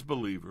 as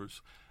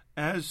believers,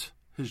 as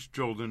his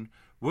children,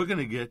 we're going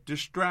to get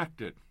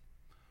distracted.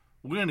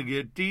 We're going to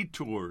get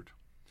detoured.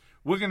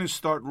 We're going to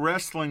start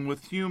wrestling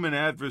with human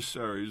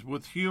adversaries,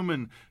 with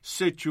human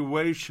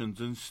situations,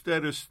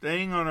 instead of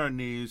staying on our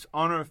knees,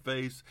 on our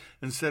face,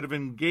 instead of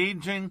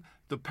engaging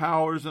the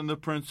powers and the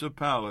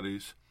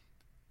principalities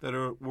that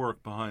are at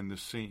work behind the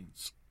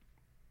scenes.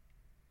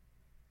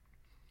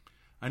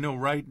 I know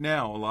right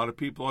now a lot of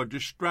people are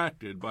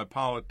distracted by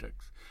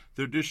politics.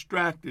 They're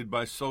distracted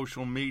by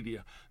social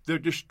media. They're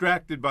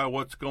distracted by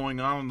what's going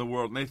on in the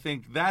world, and they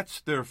think that's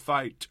their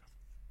fight.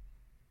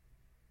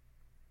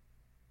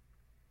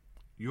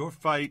 Your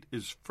fight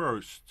is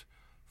first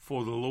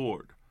for the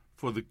Lord,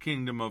 for the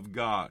kingdom of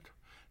God.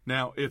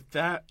 Now, if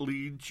that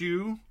leads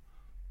you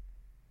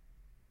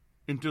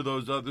into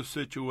those other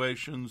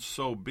situations,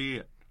 so be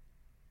it.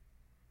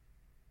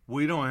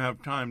 We don't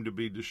have time to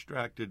be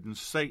distracted, and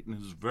Satan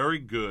is very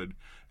good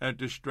at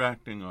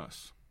distracting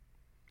us.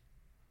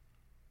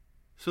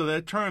 So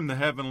that term, the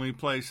heavenly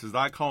places,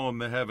 I call them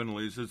the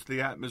heavenlies. It's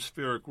the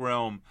atmospheric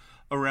realm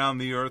around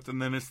the earth,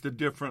 and then it's the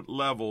different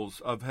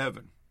levels of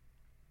heaven,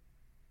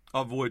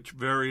 of which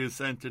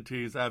various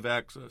entities have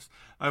access.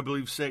 I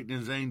believe Satan and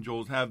his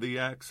angels have the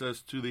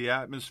access to the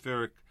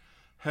atmospheric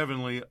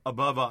heavenly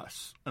above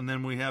us. And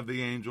then we have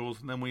the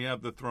angels, and then we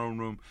have the throne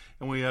room,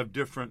 and we have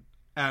different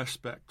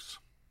aspects.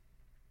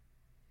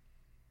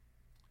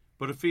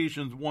 But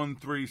Ephesians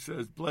 1:3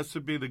 says,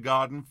 "Blessed be the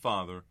God and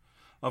Father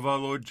of our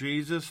Lord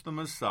Jesus the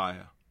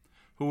Messiah,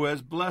 who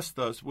has blessed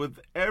us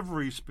with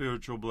every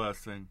spiritual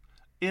blessing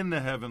in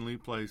the heavenly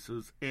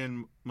places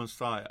in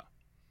Messiah."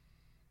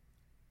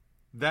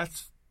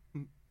 That's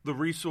the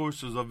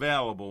resources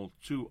available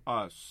to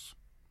us.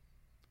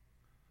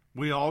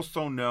 We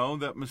also know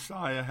that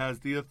Messiah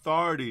has the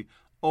authority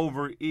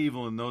over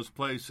evil in those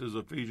places,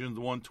 Ephesians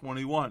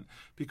 1:21,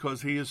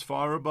 because he is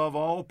far above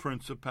all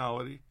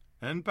principality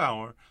and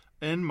power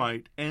and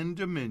might and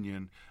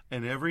dominion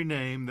and every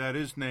name that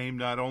is named,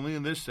 not only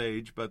in this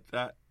age, but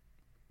that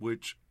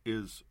which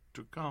is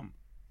to come.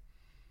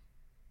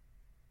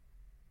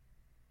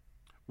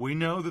 We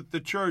know that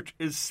the church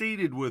is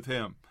seated with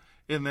him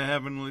in the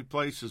heavenly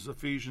places,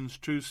 Ephesians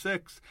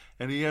 2:6,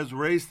 and he has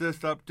raised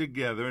us up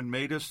together and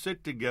made us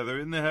sit together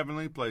in the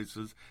heavenly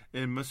places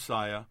in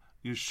Messiah,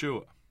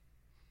 Yeshua.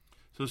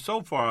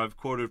 So far I've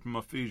quoted from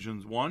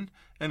Ephesians 1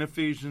 and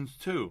Ephesians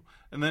 2.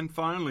 And then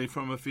finally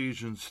from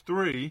Ephesians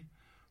 3,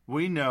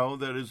 we know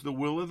that it is the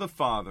will of the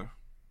Father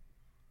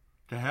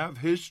to have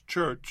his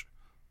church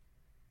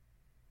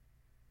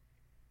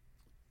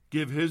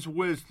give his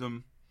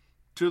wisdom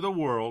to the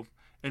world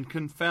and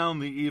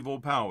confound the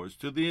evil powers,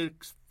 to the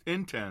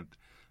intent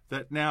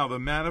that now the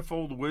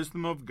manifold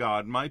wisdom of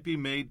God might be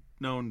made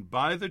known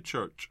by the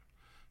church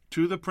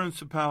to the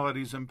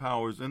principalities and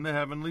powers in the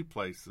heavenly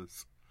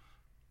places.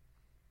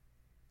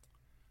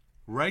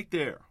 Right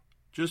there,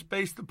 just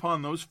based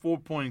upon those 4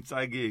 points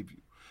I gave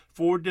you,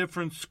 4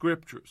 different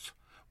scriptures,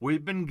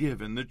 we've been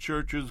given the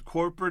church's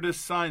corporate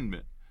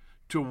assignment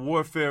to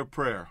warfare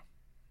prayer.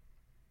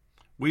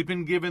 We've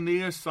been given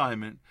the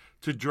assignment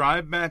to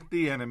drive back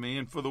the enemy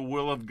and for the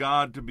will of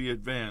God to be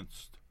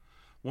advanced.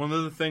 One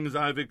of the things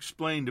I've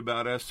explained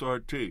about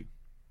SRT,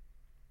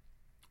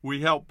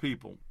 we help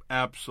people,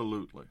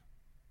 absolutely.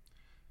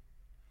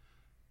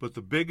 But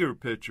the bigger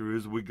picture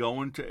is we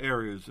go into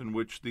areas in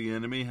which the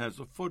enemy has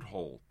a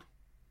foothold.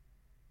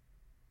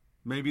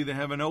 Maybe they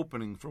have an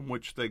opening from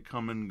which they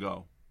come and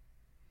go.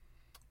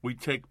 We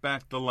take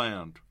back the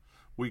land.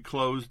 We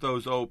close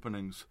those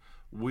openings.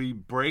 We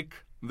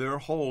break their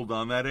hold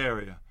on that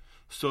area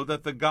so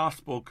that the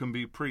gospel can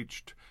be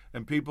preached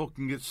and people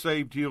can get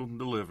saved, healed, and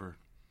delivered.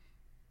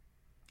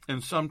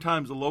 And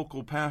sometimes a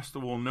local pastor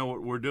will know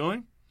what we're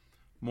doing.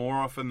 More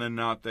often than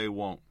not, they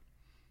won't.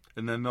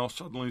 And then they'll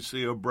suddenly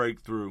see a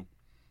breakthrough,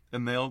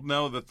 and they'll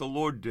know that the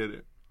Lord did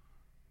it.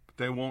 But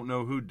they won't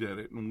know who did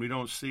it, and we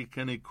don't seek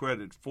any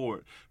credit for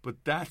it.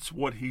 But that's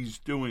what he's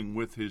doing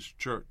with his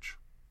church.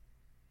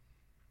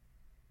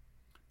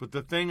 But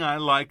the thing I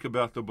like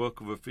about the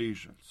book of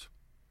Ephesians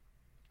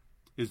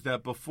is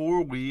that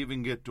before we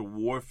even get to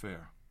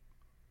warfare,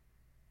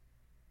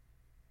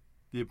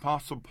 the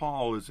Apostle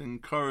Paul is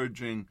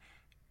encouraging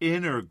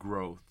inner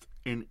growth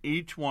in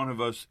each one of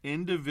us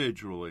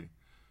individually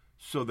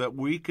so that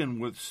we can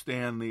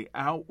withstand the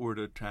outward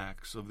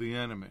attacks of the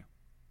enemy.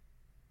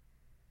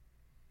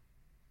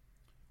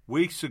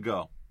 Weeks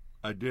ago,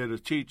 I did a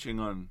teaching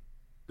on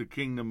the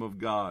kingdom of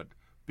God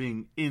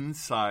being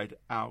inside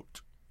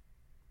out.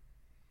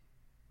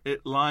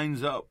 It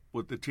lines up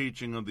with the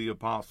teaching of the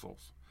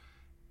apostles.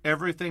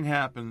 Everything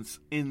happens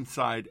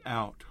inside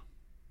out.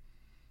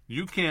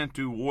 You can't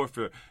do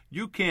warfare.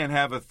 You can't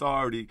have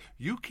authority.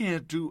 You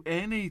can't do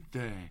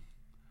anything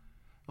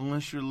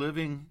unless you're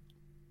living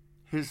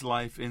his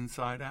life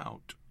inside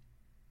out.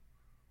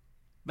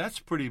 That's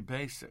pretty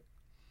basic.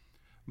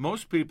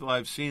 Most people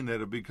I've seen that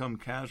have become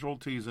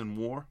casualties in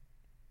war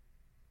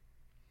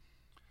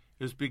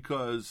is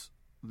because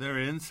their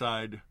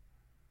inside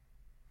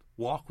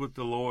walk with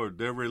the Lord,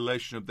 their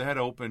relationship, they had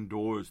open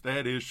doors, they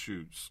had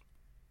issues,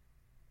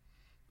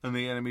 and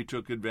the enemy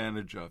took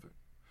advantage of it.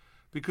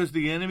 Because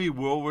the enemy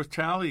will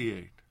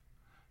retaliate.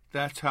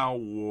 That's how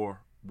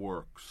war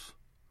works.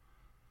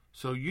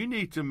 So you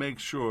need to make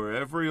sure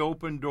every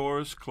open door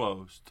is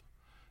closed.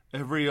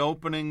 Every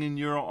opening in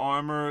your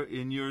armor,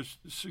 in your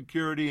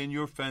security, in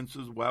your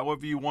fences,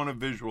 however you want to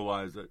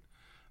visualize it,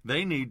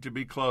 they need to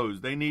be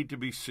closed. They need to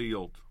be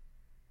sealed.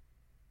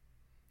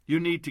 You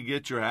need to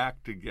get your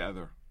act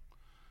together.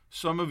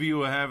 Some of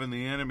you are having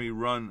the enemy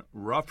run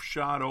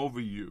roughshod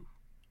over you.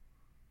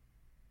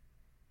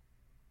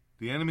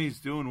 The enemy's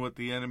doing what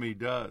the enemy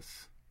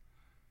does.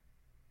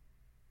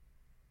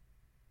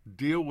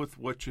 Deal with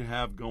what you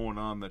have going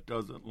on that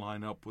doesn't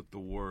line up with the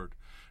Word.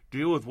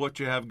 Deal with what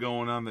you have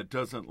going on that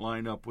doesn't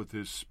line up with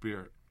His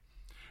Spirit.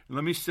 And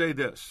let me say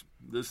this.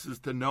 This is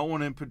to no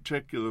one in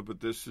particular,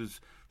 but this is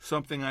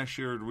something I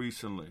shared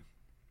recently.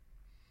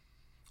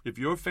 If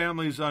your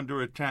family is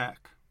under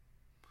attack,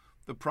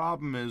 the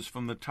problem is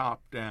from the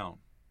top down.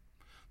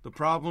 The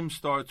problem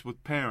starts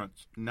with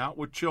parents, not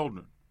with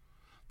children.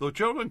 Though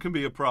children can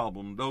be a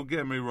problem, don't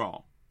get me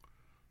wrong.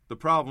 The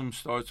problem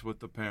starts with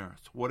the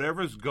parents.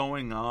 Whatever's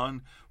going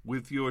on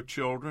with your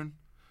children,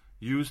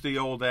 use the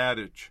old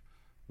adage.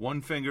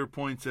 One finger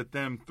points at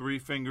them, 3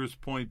 fingers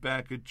point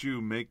back at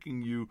you,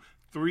 making you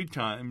 3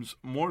 times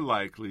more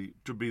likely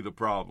to be the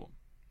problem.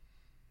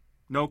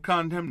 No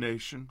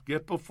condemnation.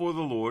 Get before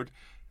the Lord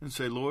and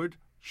say, Lord,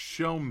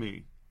 show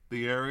me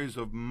the areas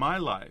of my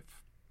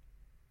life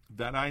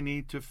that I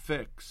need to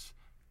fix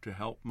to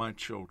help my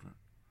children,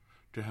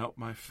 to help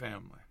my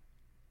family.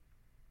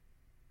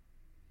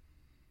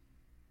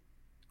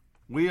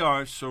 We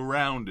are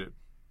surrounded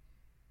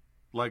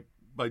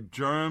by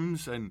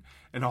germs and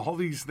all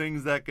these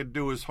things that could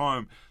do us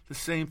harm. The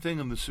same thing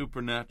in the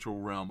supernatural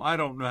realm. I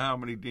don't know how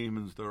many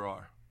demons there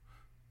are.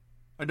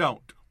 I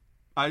don't.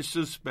 I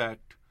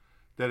suspect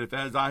that if,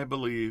 as I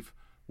believe,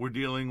 we're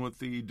dealing with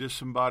the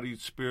disembodied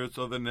spirits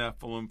of the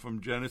Nephilim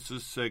from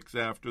Genesis 6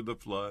 after the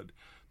flood,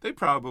 they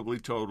probably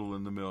total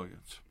in the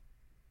millions.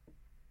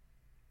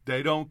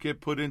 They don't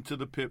get put into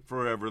the pit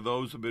forever.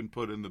 Those have been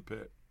put in the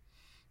pit.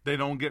 They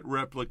don't get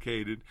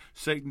replicated.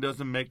 Satan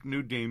doesn't make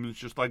new demons,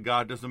 just like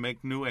God doesn't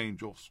make new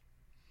angels.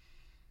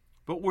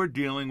 But we're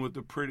dealing with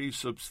a pretty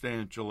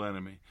substantial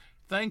enemy.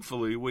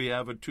 Thankfully, we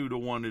have a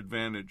 2-to-1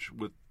 advantage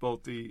with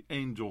both the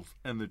angels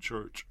and the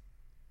church.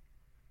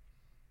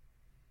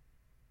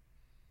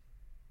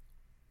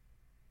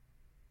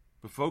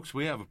 But folks,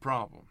 we have a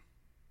problem.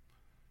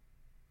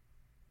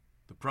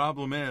 The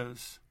problem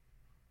is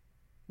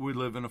we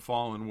live in a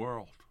fallen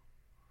world.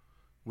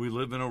 We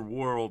live in a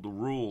world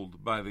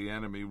ruled by the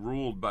enemy,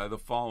 ruled by the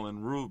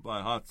fallen, ruled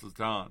by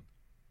Satan.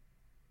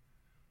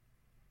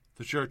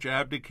 The church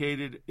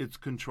abdicated its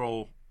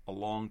control a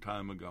long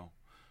time ago.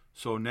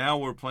 So now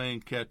we're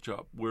playing catch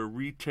up. We're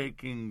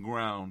retaking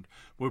ground.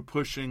 We're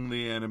pushing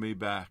the enemy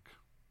back.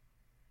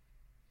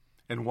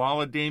 And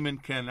while a demon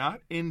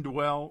cannot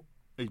indwell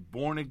a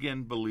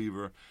born-again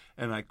believer,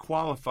 and I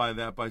qualify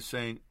that by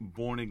saying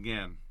born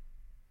again,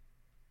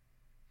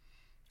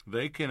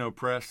 they can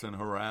oppress and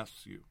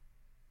harass you.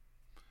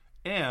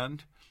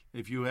 And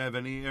if you have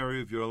any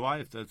area of your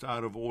life that's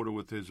out of order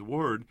with His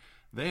Word,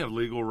 they have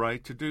legal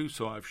right to do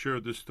so. I've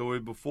shared this story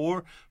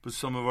before, but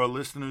some of our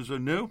listeners are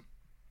new.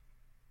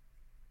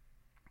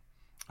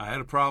 I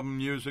had a problem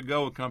years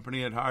ago. A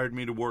company had hired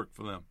me to work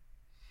for them.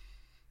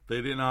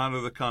 They didn't honor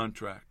the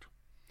contract.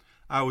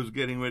 I was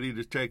getting ready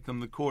to take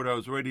them to court. I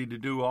was ready to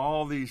do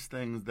all these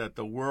things that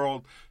the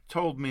world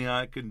told me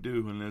I could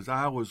do. And as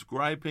I was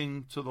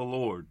griping to the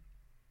Lord,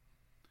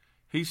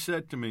 He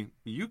said to me,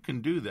 you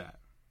can do that.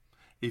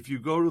 If you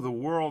go to the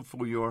world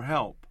for your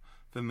help,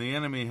 then the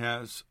enemy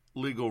has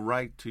legal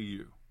right to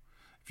you.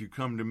 If you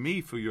come to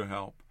me for your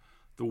help,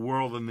 the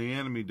world and the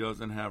enemy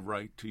doesn't have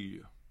right to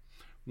you.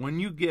 When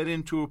you get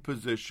into a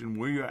position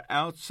where you're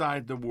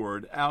outside the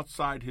Word,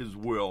 outside His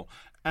will,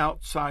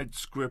 outside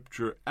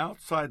Scripture,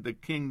 outside the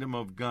kingdom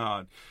of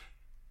God,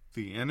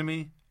 the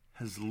enemy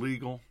has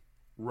legal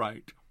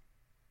right.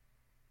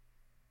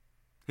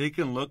 He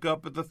can look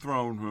up at the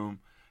throne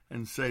room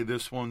and say,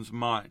 this one's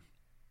mine.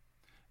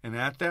 And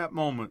at that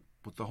moment,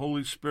 what the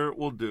Holy Spirit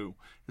will do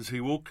is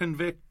He will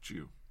convict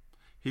you.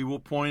 He will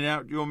point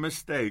out your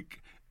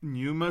mistake, and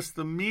you must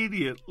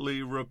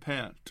immediately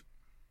repent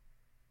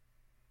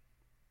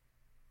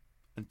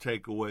and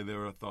take away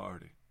their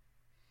authority.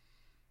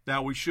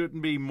 Now, we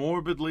shouldn't be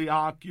morbidly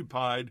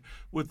occupied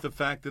with the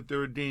fact that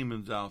there are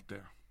demons out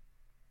there.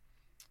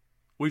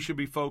 We should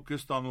be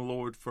focused on the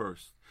Lord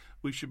first.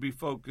 We should be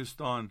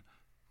focused on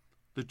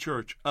the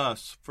church,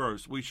 us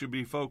first. We should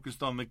be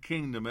focused on the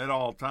kingdom at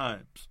all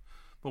times.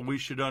 But we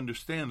should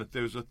understand that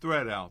there's a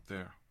threat out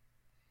there.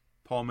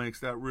 Paul makes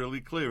that really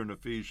clear in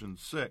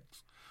Ephesians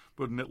 6.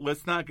 But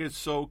let's not get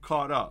so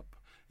caught up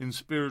in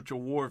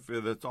spiritual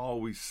warfare that's all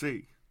we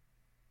see.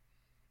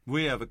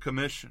 We have a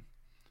commission.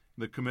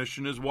 The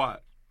commission is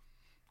what?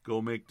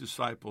 Go make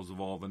disciples of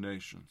all the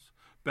nations.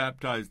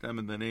 Baptize them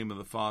in the name of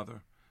the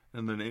Father,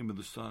 in the name of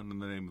the Son, in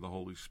the name of the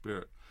Holy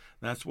Spirit.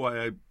 That's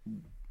why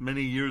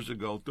many years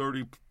ago,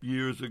 30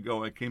 years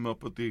ago, I came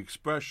up with the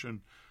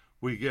expression,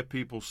 we get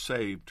people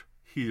saved,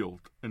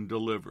 healed, and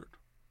delivered.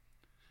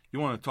 You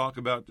want to talk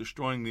about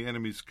destroying the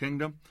enemy's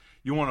kingdom?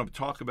 You want to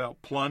talk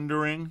about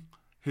plundering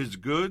his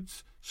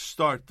goods?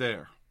 Start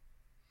there.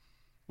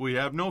 We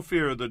have no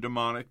fear of the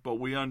demonic, but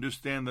we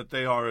understand that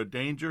they are a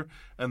danger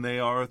and they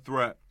are a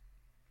threat.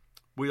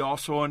 We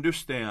also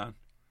understand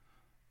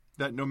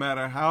that no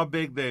matter how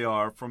big they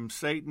are, from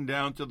Satan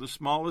down to the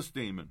smallest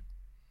demon,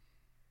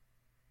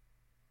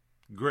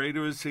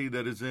 greater is He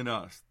that is in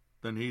us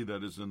than he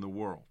that is in the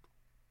world.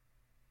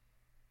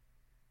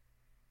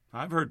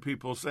 I've heard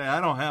people say,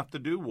 I don't have to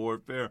do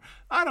warfare.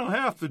 I don't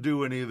have to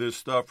do any of this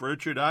stuff,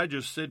 Richard. I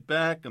just sit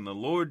back and the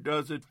Lord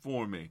does it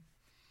for me.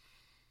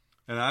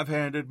 And I've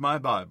handed my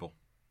Bible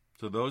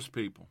to those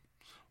people.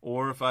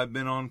 Or if I've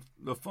been on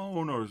the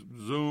phone or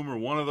Zoom or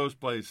one of those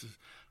places,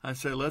 I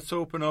say, let's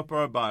open up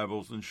our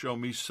Bibles and show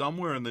me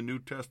somewhere in the New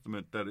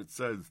Testament that it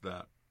says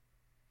that.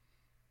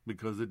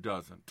 Because it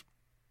doesn't.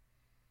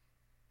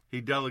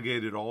 He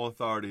delegated all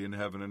authority in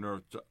heaven and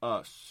earth to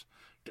us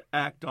to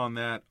act on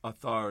that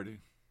authority,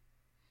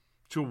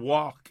 to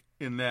walk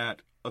in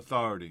that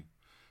authority,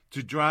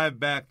 to drive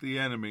back the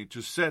enemy,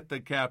 to set the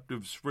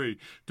captives free,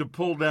 to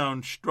pull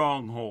down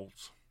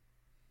strongholds.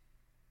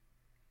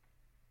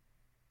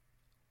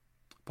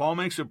 Paul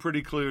makes it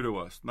pretty clear to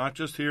us, not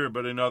just here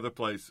but in other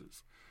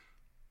places,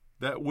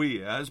 that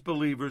we, as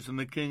believers in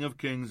the King of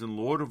Kings and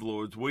Lord of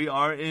Lords, we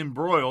are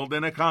embroiled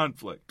in a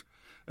conflict,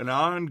 an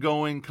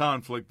ongoing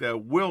conflict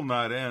that will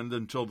not end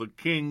until the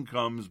King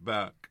comes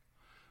back.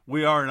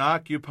 We are an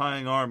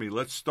occupying army.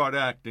 Let's start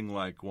acting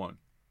like one.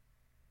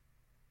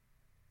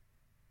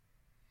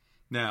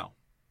 Now,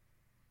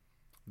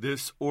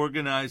 this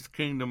organized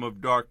kingdom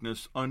of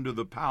darkness under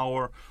the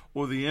power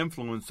or the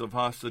influence of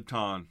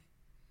Hasatan,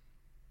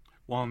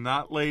 while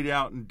not laid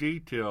out and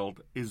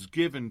detailed, is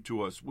given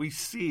to us. We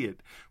see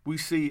it. We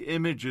see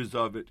images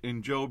of it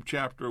in Job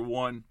chapter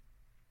 1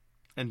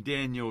 and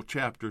Daniel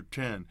chapter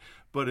 10.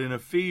 But in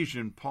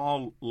Ephesians,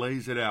 Paul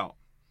lays it out.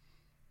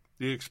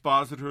 The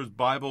Expositor's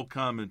Bible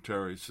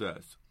commentary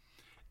says,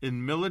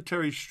 in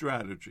military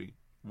strategy,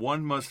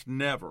 one must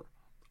never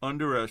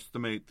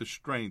underestimate the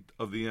strength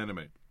of the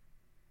enemy.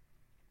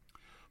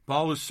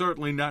 Paul is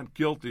certainly not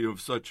guilty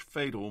of such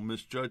fatal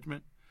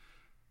misjudgment,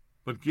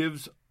 but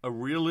gives a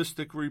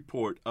realistic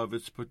report of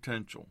its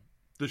potential.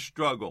 The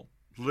struggle,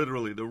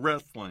 literally the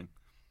wrestling,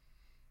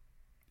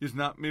 is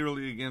not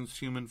merely against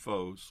human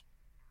foes,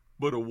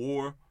 but a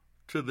war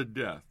to the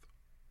death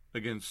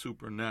against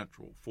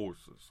supernatural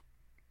forces.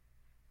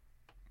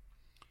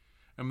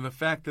 And the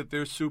fact that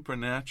they're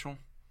supernatural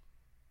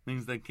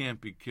means they can't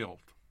be killed.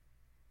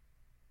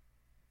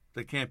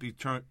 They can't be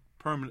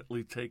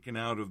permanently taken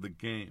out of the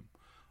game.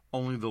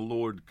 Only the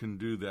Lord can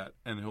do that,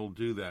 and he'll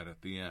do that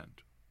at the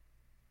end.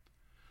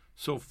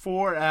 So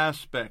 4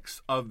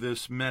 aspects of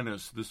this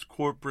menace, this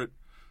corporate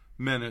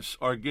menace,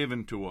 are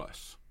given to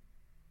us.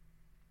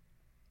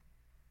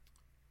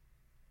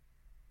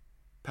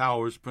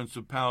 Powers,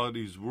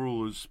 principalities,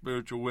 rulers,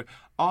 spiritual,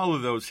 all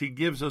of those. He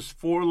gives us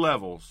 4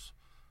 levels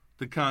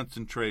to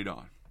concentrate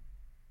on,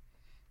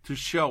 to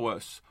show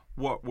us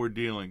what we're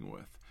dealing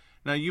with.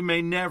 Now, you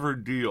may never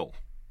deal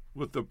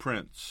with the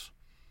prince,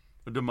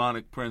 a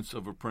demonic prince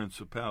of a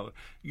principality.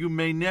 You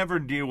may never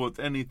deal with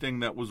anything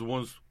that was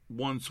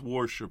once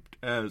worshipped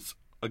as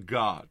a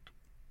god.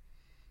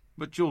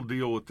 But you'll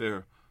deal with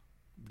their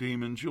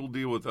demons. You'll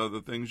deal with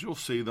other things. You'll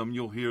see them.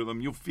 You'll hear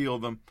them. You'll feel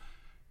them.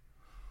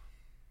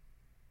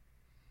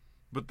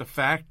 But the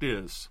fact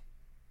is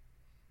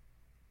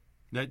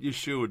that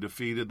Yeshua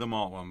defeated them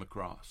all on the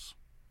cross.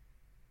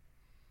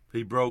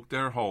 He broke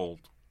their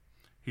hold.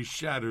 He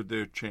shattered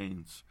their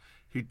chains.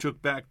 He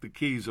took back the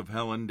keys of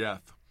hell and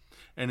death,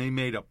 and he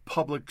made a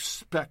public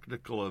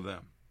spectacle of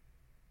them.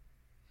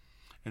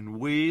 And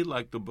we,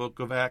 like the book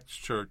of Acts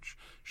church,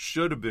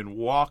 should have been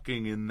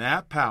walking in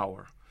that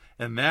power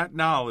and that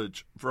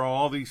knowledge for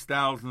all these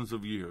thousands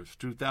of years,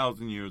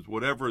 2,000 years,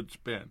 whatever it's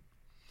been.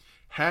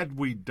 Had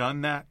we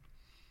done that,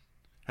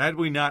 had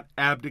we not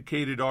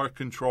abdicated our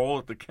control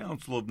at the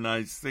Council of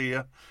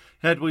Nicaea,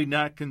 had we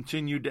not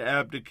continued to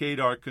abdicate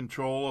our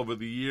control over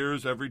the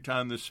years, every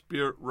time the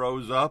Spirit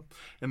rose up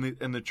and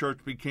the church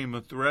became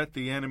a threat,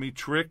 the enemy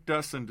tricked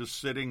us into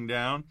sitting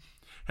down.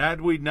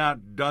 Had we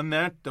not done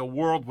that, the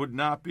world would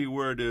not be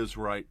where it is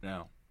right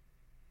now.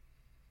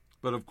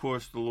 But of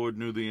course, the Lord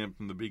knew the end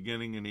from the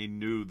beginning, and he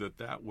knew that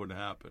that would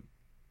happen.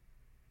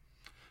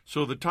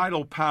 So the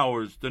title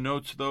powers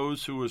denotes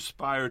those who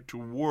aspire to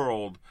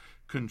world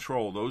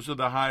control. Those are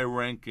the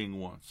high-ranking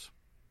ones.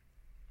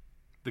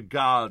 The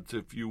gods,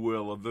 if you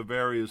will, of the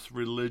various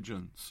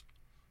religions.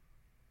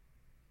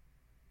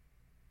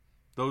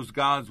 Those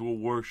gods will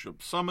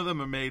worship. Some of them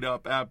are made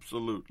up,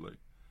 absolutely.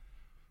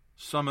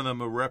 Some of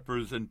them are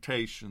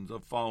representations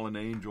of fallen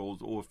angels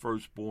or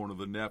firstborn of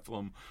the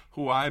Nephilim,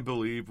 who I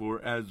believe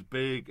were as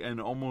big and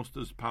almost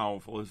as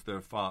powerful as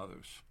their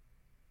fathers.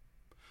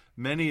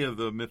 Many of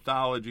the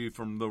mythology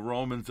from the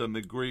Romans and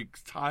the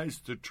Greeks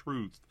ties to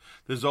truth.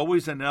 There's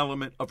always an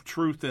element of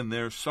truth in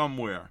there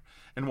somewhere.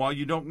 And while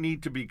you don't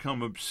need to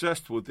become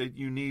obsessed with it,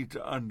 you need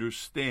to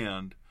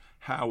understand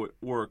how it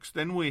works.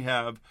 Then we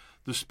have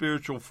the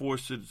spiritual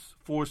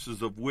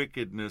forces of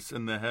wickedness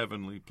in the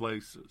heavenly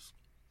places.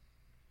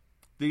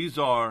 These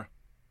are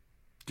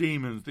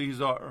demons.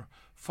 These are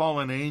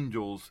fallen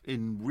angels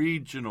in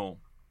regional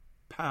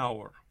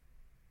power.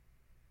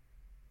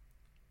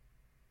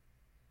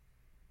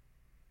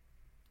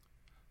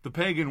 The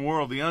pagan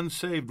world, the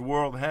unsaved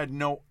world, had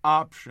no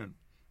option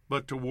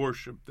but to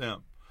worship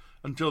them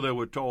until they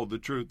were told the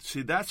truth.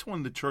 See, that's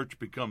when the church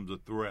becomes a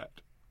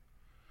threat.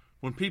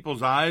 When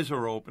people's eyes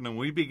are open and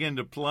we begin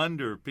to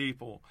plunder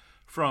people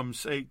from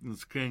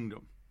Satan's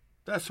kingdom,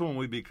 that's when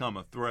we become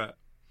a threat.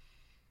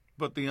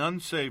 But the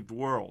unsaved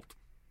world,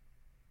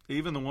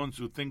 even the ones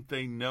who think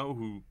they know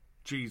who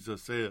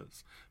Jesus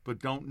is, but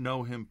don't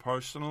know him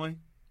personally,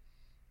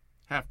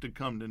 have to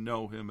come to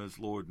know him as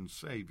Lord and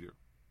Savior.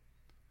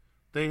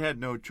 They had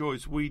no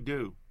choice. We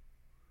do.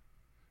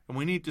 And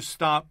we need to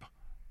stop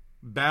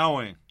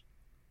bowing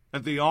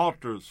at the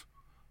altars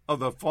of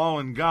the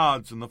fallen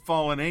gods and the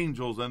fallen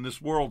angels and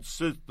this world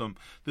system,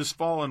 this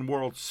fallen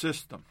world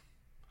system.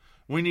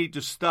 We need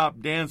to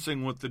stop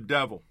dancing with the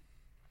devil.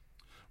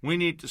 We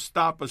need to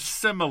stop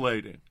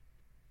assimilating.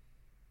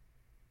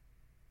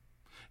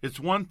 It's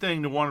one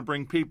thing to want to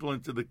bring people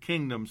into the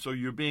kingdom, so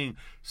you're being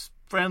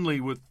friendly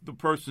with the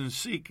person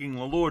seeking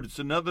the Lord. It's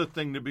another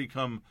thing to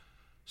become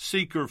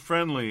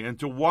seeker-friendly and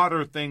to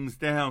water things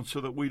down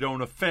so that we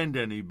don't offend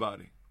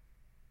anybody.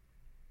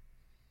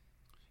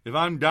 If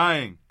I'm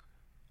dying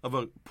of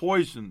a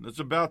poison that's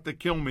about to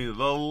kill me,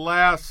 the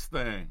last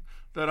thing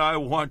that I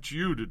want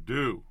you to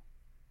do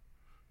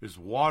is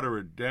water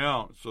it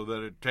down so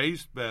that it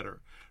tastes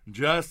better.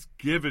 Just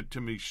give it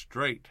to me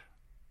straight.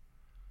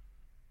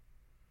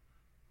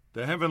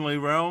 The heavenly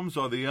realms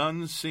are the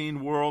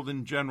unseen world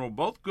in general,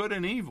 both good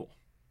and evil.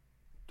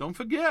 Don't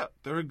forget,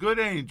 there are good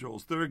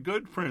angels. There are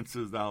good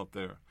princes out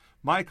there.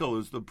 Michael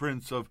is the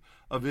prince of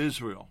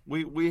Israel.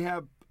 We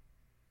have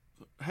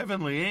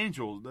heavenly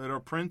angels that are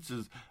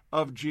princes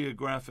of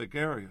geographic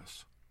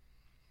areas.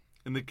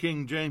 In the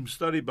King James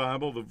Study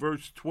Bible, the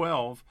verse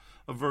 12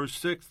 of verse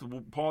 6,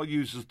 Paul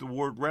uses the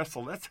word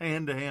wrestle. That's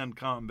hand-to-hand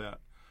combat.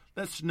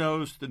 That's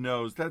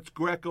nose-to-nose. That's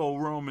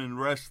Greco-Roman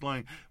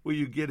wrestling, where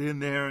you get in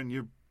there and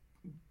you're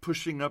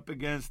pushing up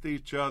against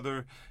each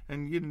other,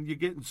 and you're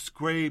getting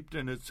scraped,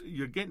 and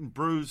you're getting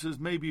bruises,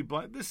 maybe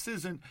blood. This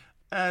isn't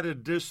at a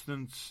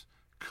distance,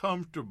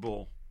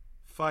 comfortable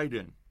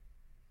fighting.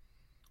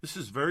 This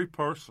is very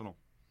personal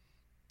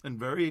and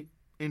very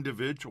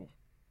individual.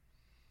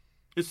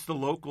 It's the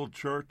local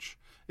church.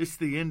 It's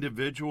the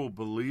individual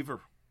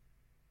believer.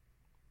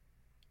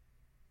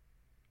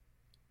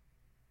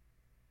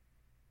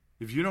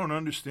 If you don't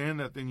understand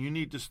that, then you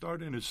need to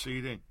start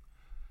interceding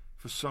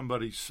for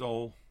somebody's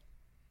soul.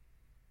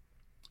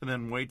 And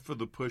then wait for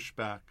the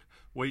pushback.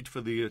 Wait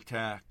for the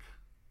attack.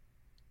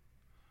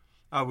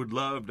 I would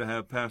love to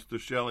have Pastor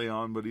Shelley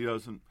on, but he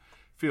doesn't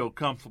feel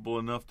comfortable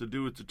enough to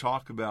do it, to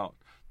talk about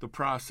the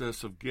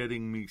process of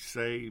getting me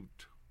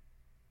saved.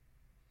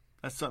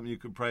 That's something you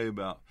could pray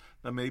about.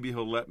 That maybe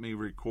he'll let me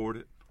record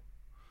it.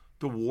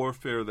 The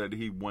warfare that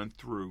he went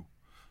through.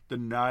 The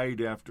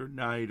night after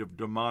night of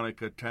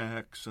demonic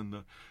attacks and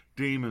the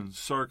demons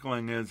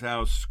circling his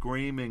house,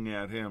 screaming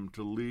at him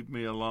to leave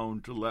me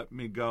alone, to let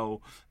me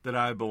go, that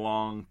I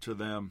belong to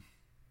them.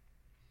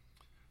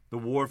 The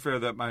warfare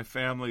that my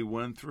family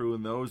went through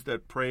and those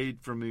that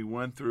prayed for me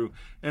went through.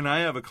 And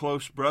I have a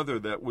close brother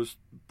that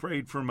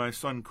prayed for my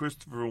son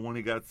Christopher when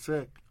he got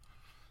sick.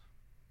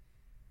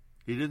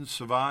 He didn't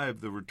survive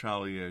the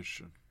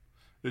retaliation.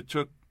 It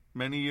took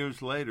many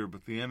years later,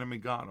 but the enemy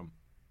got him.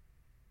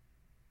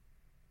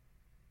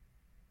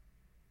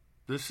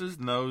 This is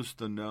nose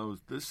to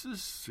nose. This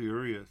is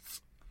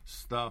serious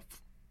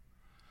stuff.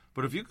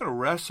 But if you're going to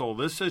wrestle,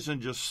 this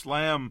isn't just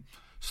slam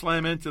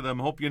into them,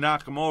 hope you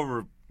knock them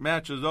over,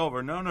 match is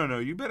over. No.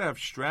 You better have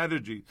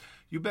strategy.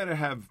 You better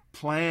have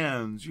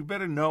plans. You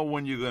better know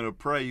when you're going to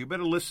pray. You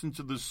better listen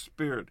to the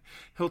Spirit.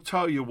 He'll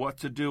tell you what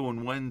to do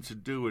and when to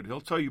do it. He'll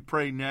tell you,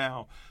 pray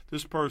now.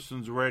 This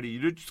person's ready.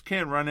 You just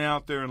can't run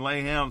out there and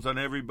lay hands on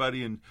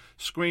everybody and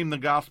scream the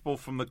gospel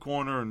from the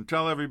corner and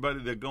tell everybody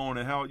they're going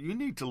to hell. You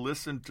need to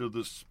listen to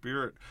the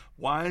Spirit.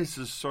 Wise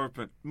as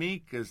serpent,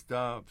 meek as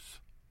doves.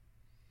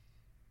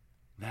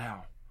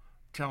 Now,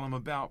 tell them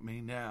about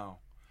me now.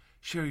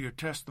 Share your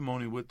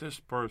testimony with this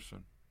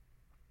person.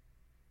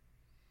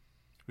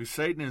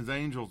 Satan and his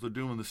angels are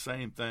doing the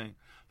same thing.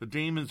 The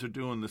demons are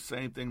doing the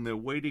same thing. They're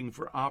waiting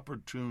for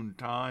opportune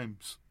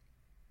times.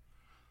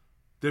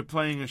 They're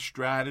playing a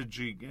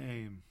strategy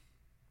game.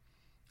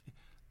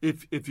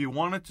 If you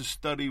wanted to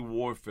study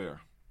warfare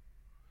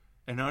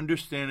and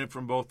understand it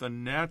from both a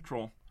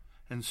natural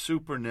and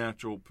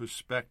supernatural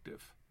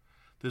perspective,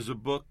 there's a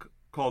book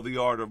called The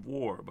Art of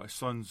War by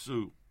Sun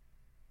Tzu.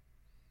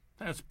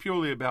 That's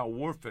purely about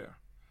warfare.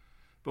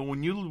 But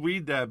when you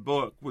read that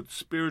book with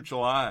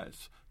spiritual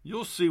eyes,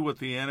 you'll see what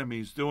the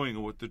enemy's doing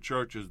and what the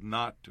church is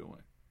not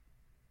doing.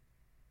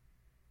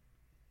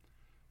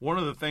 One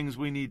of the things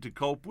we need to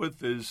cope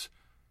with is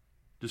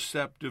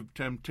deceptive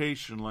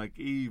temptation like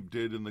Eve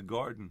did in the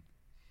garden.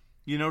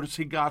 You notice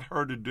he got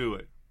her to do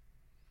it.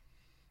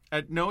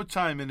 At no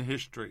time in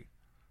history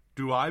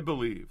do I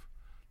believe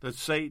that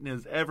Satan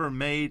has ever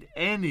made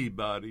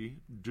anybody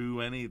do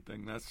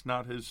anything. That's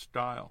not his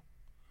style.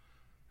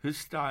 His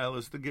style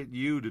is to get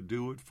you to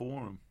do it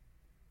for him.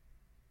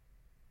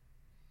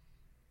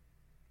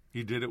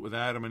 He did it with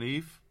Adam and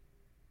Eve.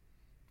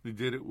 He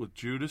did it with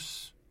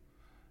Judas.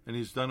 And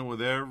he's done it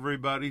with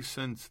everybody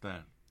since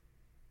then.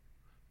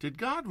 Did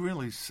God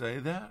really say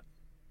that?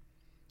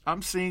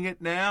 I'm seeing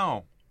it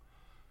now.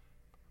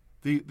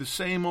 The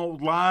same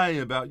old lie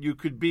about you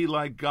could be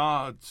like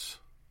gods.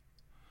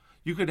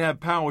 You could have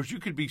powers. You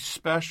could be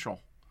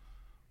special.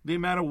 The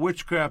amount of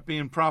witchcraft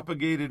being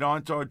propagated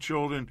onto our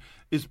children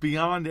is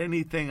beyond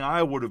anything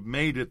I would have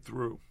made it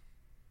through.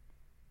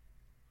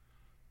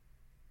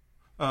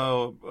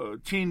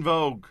 Teen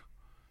Vogue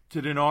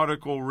did an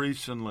article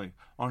recently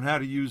on how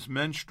to use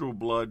menstrual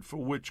blood for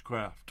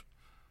witchcraft.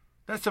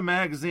 That's a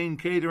magazine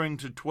catering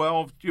to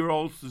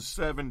 12-year-olds to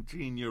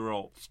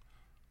 17-year-olds.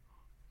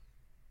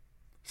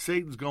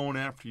 Satan's going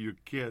after your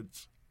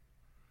kids.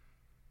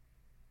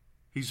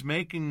 He's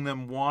making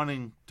them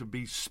wanting to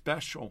be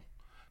special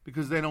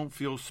because they don't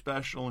feel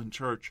special in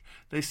church.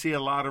 They see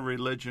a lot of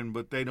religion,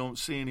 but they don't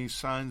see any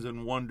signs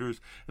and wonders.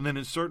 And then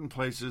in certain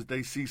places,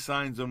 they see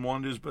signs and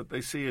wonders, but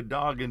they see a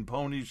dog and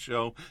pony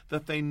show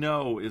that they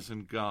know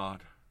isn't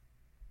God.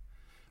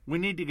 We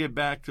need to get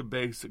back to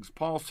basics.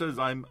 Paul says,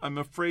 I'm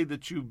afraid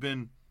that you've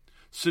been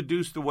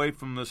seduced away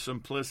from the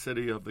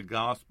simplicity of the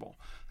gospel.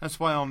 That's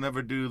why I'll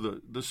never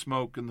do the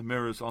smoke and the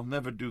mirrors. I'll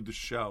never do the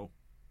show.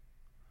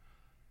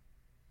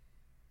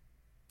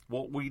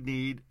 What we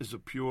need is a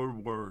pure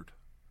word,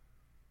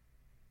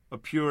 a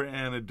pure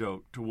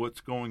antidote to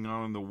what's going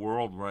on in the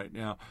world right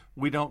now.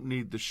 We don't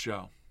need the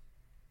show.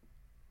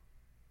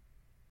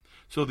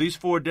 So these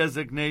 4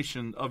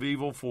 designations of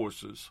evil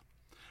forces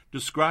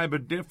describe a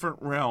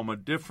different realm, a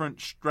different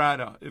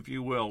strata, if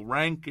you will,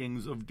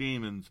 rankings of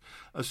demons,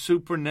 a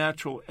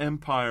supernatural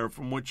empire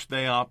from which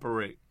they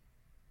operate.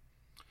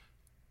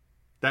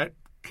 That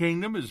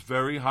kingdom is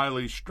very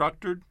highly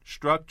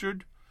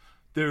structured.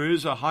 There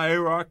is a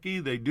hierarchy.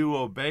 They do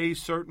obey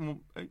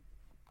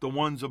the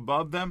ones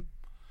above them.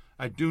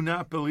 I do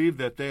not believe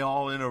that they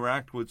all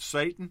interact with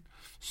Satan.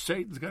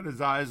 Satan's got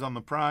his eyes on the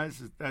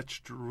prize. That's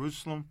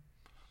Jerusalem.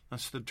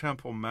 That's the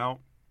Temple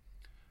Mount.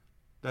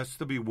 That's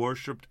to be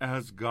worshipped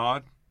as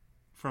God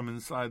from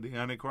inside the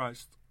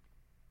Antichrist.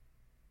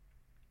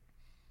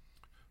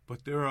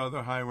 But there are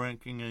other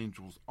high-ranking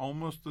angels,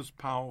 almost as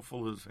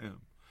powerful as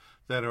him,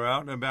 that are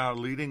out and about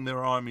leading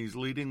their armies,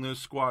 leading their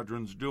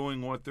squadrons,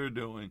 doing what they're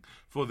doing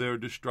for their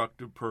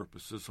destructive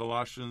purposes.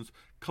 Colossians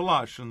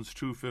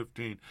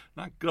 2:15.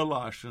 Not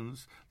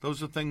Galatians.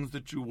 Those are things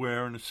that you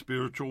wear in a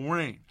spiritual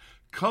reign.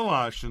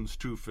 Colossians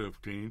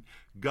 2:15.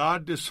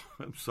 God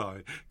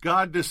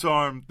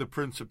disarmed the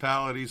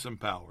principalities and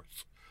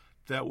powers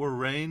that were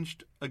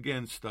ranged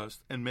against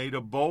us and made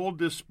a bold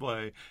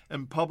display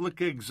and public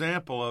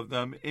example of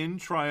them in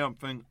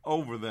triumphing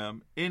over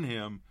them in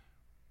him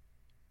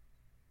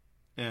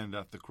and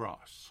at the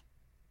cross.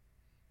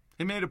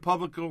 He made a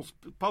public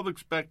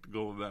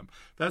spectacle of them.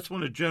 That's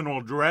when a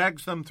general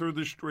drags them through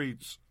the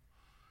streets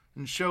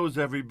and shows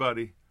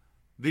everybody,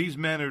 these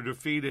men are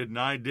defeated and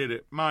I did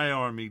it. My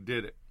army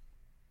did it.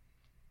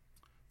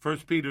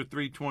 1 Peter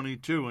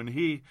 3:22, and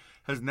he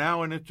has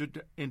now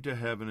entered into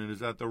heaven and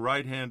is at the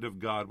right hand of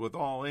God with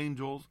all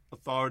angels,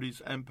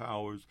 authorities, and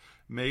powers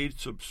made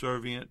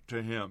subservient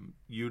to him.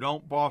 You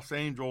don't boss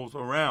angels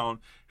around.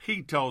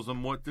 He tells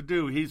them what to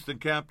do. He's the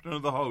captain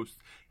of the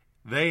host.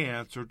 They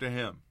answer to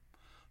him.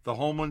 The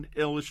Holman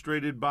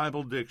Illustrated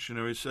Bible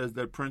Dictionary says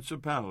that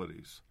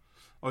principalities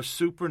are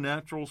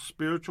supernatural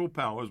spiritual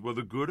powers,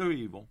 whether good or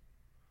evil.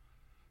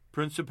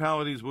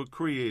 Principalities were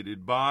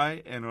created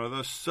by and are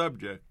thus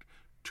subject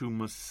to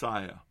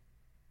Messiah.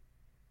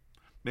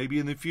 Maybe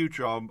in the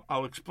future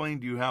I'll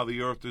explain to you how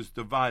the earth is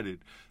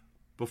divided.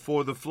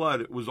 Before the flood,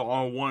 it was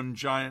all one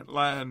giant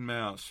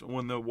landmass.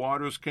 When the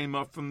waters came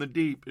up from the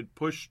deep, it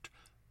pushed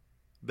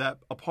that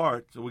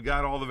apart. So we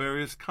got all the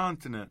various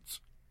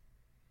continents,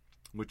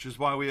 which is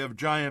why we have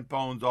giant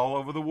bones all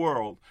over the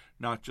world,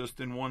 not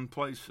just in one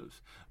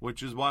places,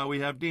 which is why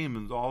we have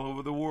demons all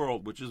over the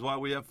world, which is why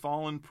we have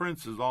fallen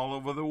princes all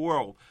over the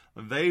world.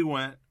 They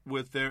went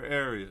with their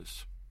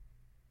areas.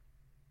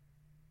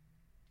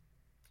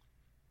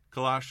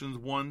 Colossians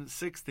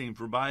 1:16,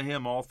 for by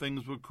him all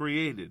things were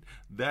created,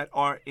 that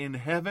are in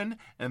heaven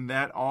and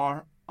that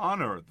are on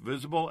earth,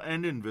 visible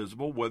and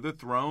invisible, whether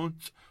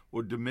thrones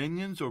or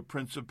dominions or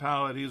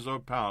principalities or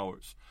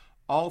powers.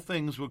 All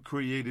things were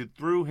created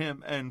through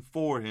him and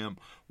for him.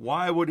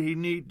 Why would he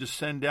need to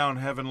send down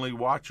heavenly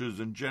watchers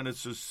in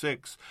Genesis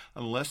 6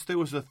 unless there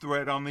was a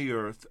threat on the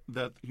earth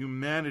that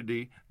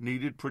humanity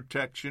needed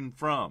protection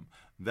from?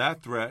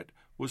 That threat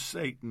was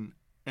Satan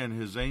and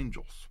his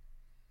angels.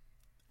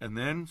 And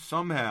then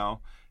somehow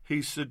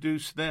he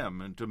seduced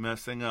them into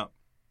messing up.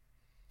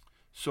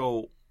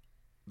 So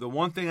the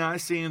one thing I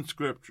see in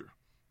Scripture,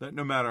 that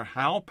no matter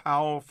how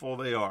powerful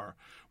they are,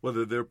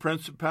 whether they're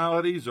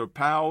principalities or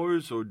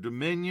powers or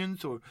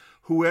dominions or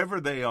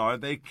whoever they are,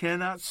 they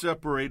cannot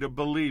separate a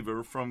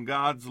believer from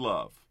God's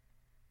love.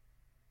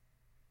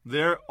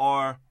 There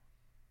are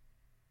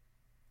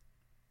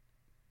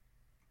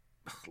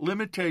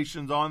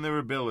limitations on their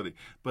ability,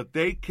 but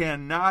they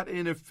cannot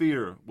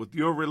interfere with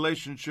your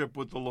relationship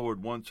with the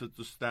Lord once it's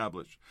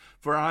established.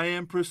 For I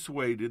am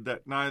persuaded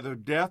that neither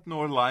death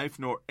nor life,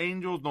 nor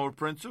angels nor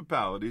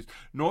principalities,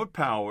 nor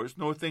powers,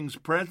 nor things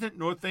present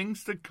nor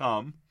things to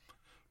come,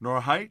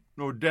 nor height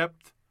nor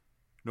depth,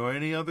 nor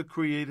any other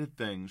created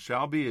thing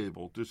shall be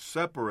able to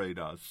separate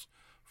us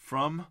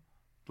from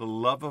the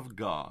love of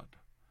God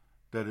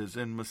that is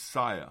in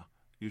Messiah,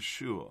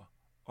 Yeshua,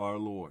 our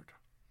Lord.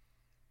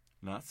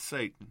 Not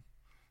Satan,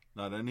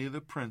 not any of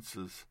the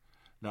princes,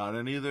 not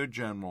any of their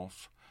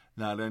generals,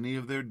 not any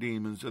of their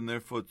demons and their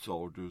foot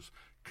soldiers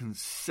can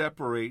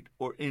separate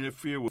or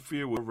interfere with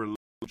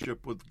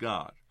relationship with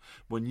God.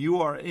 When you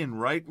are in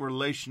right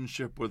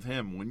relationship with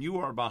Him, when you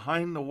are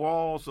behind the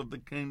walls of the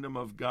kingdom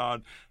of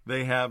God,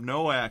 they have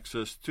no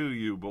access to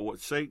you. But what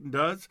Satan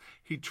does,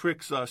 he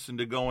tricks us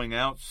into going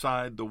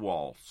outside the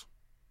walls.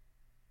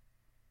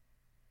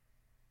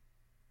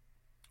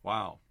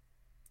 Wow.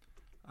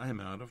 I am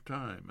out of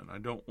time, and I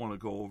don't want to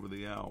go over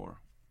the hour.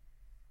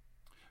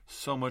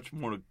 So much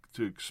more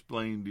to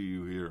explain to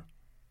you here.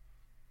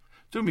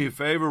 Do me a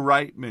favor,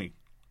 write me.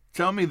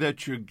 Tell me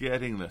that you're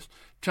getting this.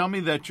 Tell me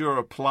that you're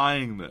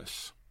applying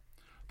this.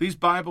 These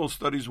Bible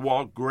studies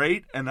walk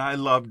great, and I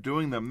love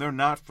doing them. They're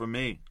not for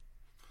me.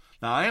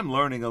 Now, I am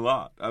learning a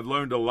lot. I've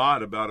learned a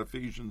lot about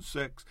Ephesians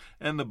 6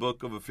 and the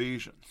book of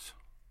Ephesians.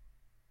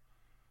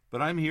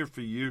 But I'm here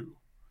for you.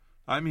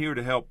 I'm here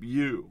to help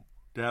you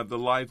to have the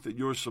life that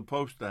you're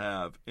supposed to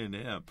have in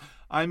Him.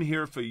 I'm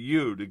here for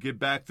you to get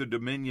back the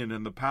dominion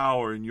and the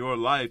power in your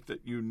life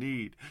that you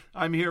need.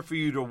 I'm here for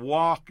you to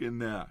walk in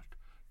that,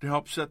 to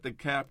help set the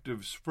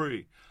captives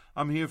free.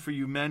 I'm here for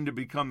you men to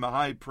become the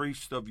high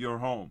priest of your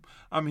home.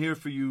 I'm here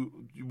for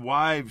you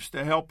wives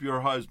to help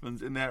your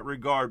husbands in that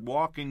regard,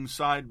 walking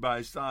side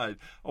by side,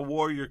 a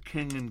warrior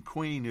king and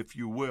queen, if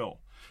you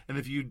will. And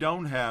if you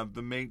don't have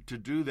the mate to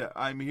do that,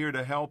 I'm here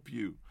to help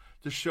you,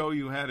 to show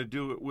you how to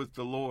do it with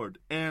the Lord,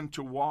 and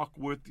to walk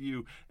with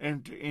you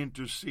and to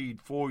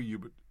intercede for you.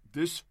 But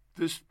this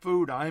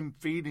food I'm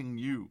feeding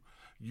you,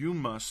 you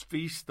must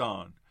feast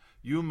on.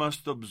 You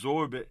must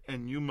absorb it,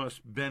 and you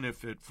must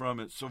benefit from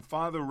it. So,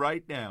 Father,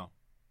 right now,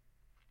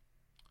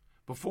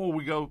 before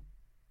we go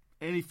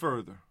any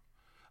further,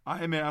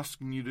 I am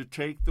asking you to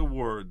take the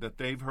word that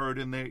they've heard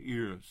in their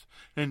ears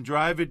and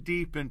drive it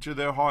deep into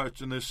their hearts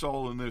and their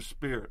soul and their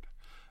spirit.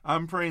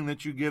 I'm praying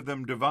that you give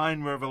them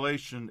divine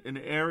revelation in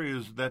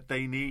areas that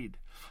they need.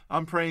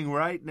 I'm praying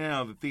right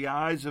now that the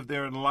eyes of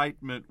their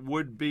enlightenment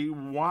would be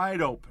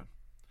wide open,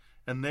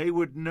 and they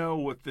would know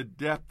what the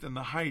depth and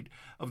the height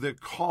of their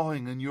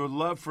calling and your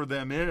love for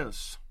them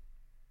is.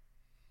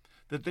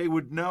 That they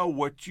would know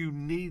what you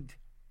need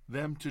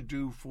them to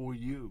do for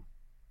you.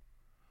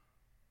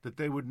 That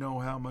they would know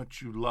how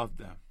much you love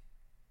them.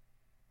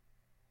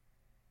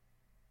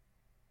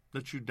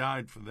 That you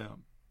died for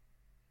them.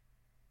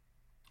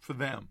 For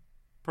them,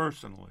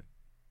 personally.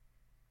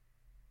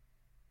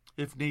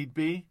 If need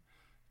be,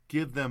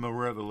 give them a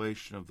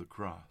revelation of the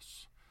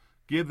cross.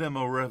 Give them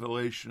a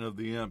revelation of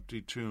the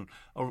empty tomb,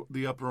 or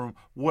the upper room,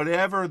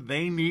 whatever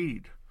they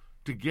need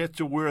to get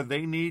to where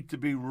they need to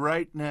be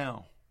right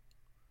now.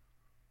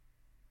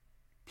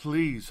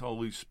 Please,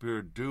 Holy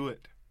Spirit, do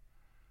it.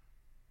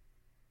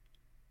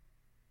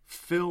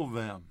 Fill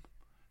them.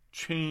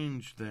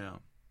 Change them.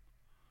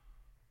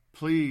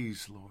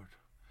 Please, Lord.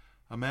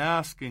 I'm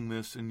asking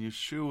this in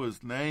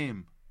Yeshua's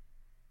name.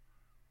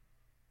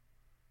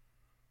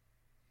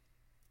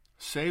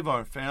 Save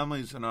our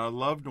families and our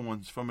loved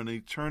ones from an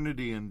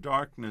eternity in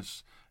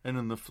darkness and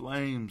in the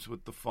flames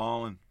with the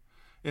fallen,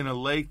 in a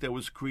lake that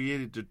was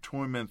created to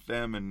torment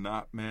them and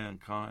not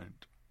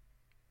mankind.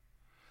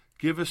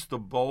 Give us the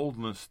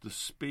boldness to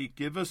speak.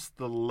 Give us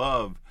the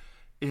love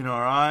in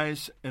our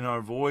eyes, in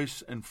our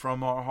voice, and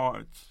from our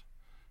hearts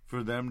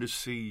for them to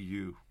see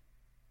you.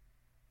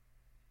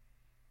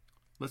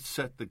 Let's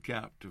set the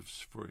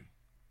captives free.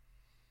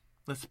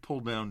 Let's pull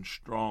down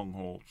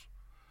strongholds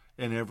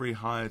and every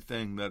high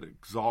thing that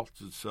exalts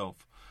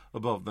itself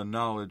above the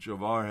knowledge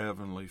of our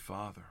Heavenly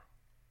Father.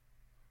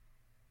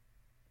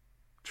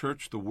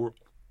 Church, the world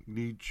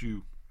needs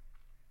you.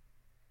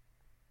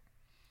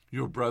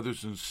 Your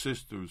brothers and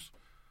sisters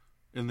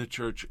in the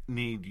church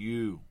need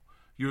you.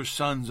 Your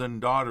sons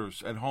and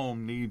daughters at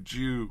home need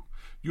you.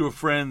 Your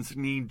friends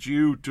need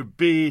you to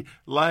be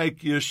like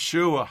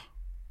Yeshua.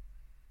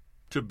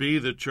 To be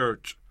the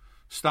church.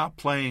 Stop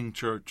playing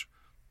church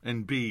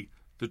and be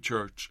the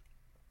church.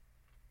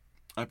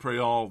 I pray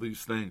all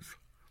these things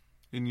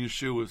in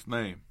Yeshua's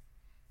name.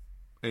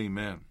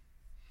 Amen.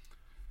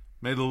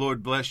 May the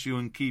Lord bless you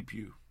and keep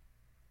you.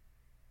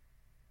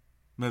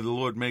 May the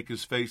Lord make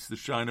His face to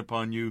shine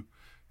upon you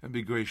and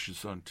be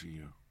gracious unto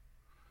you.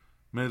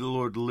 May the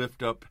Lord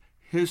lift up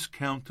His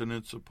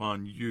countenance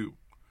upon you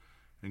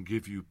and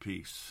give you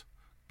peace.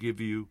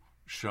 Give you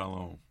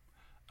shalom.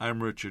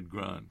 I'm Richard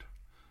Grund.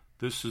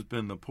 This has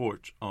been The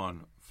Porch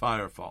on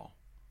Firefall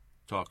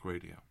Talk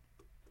Radio.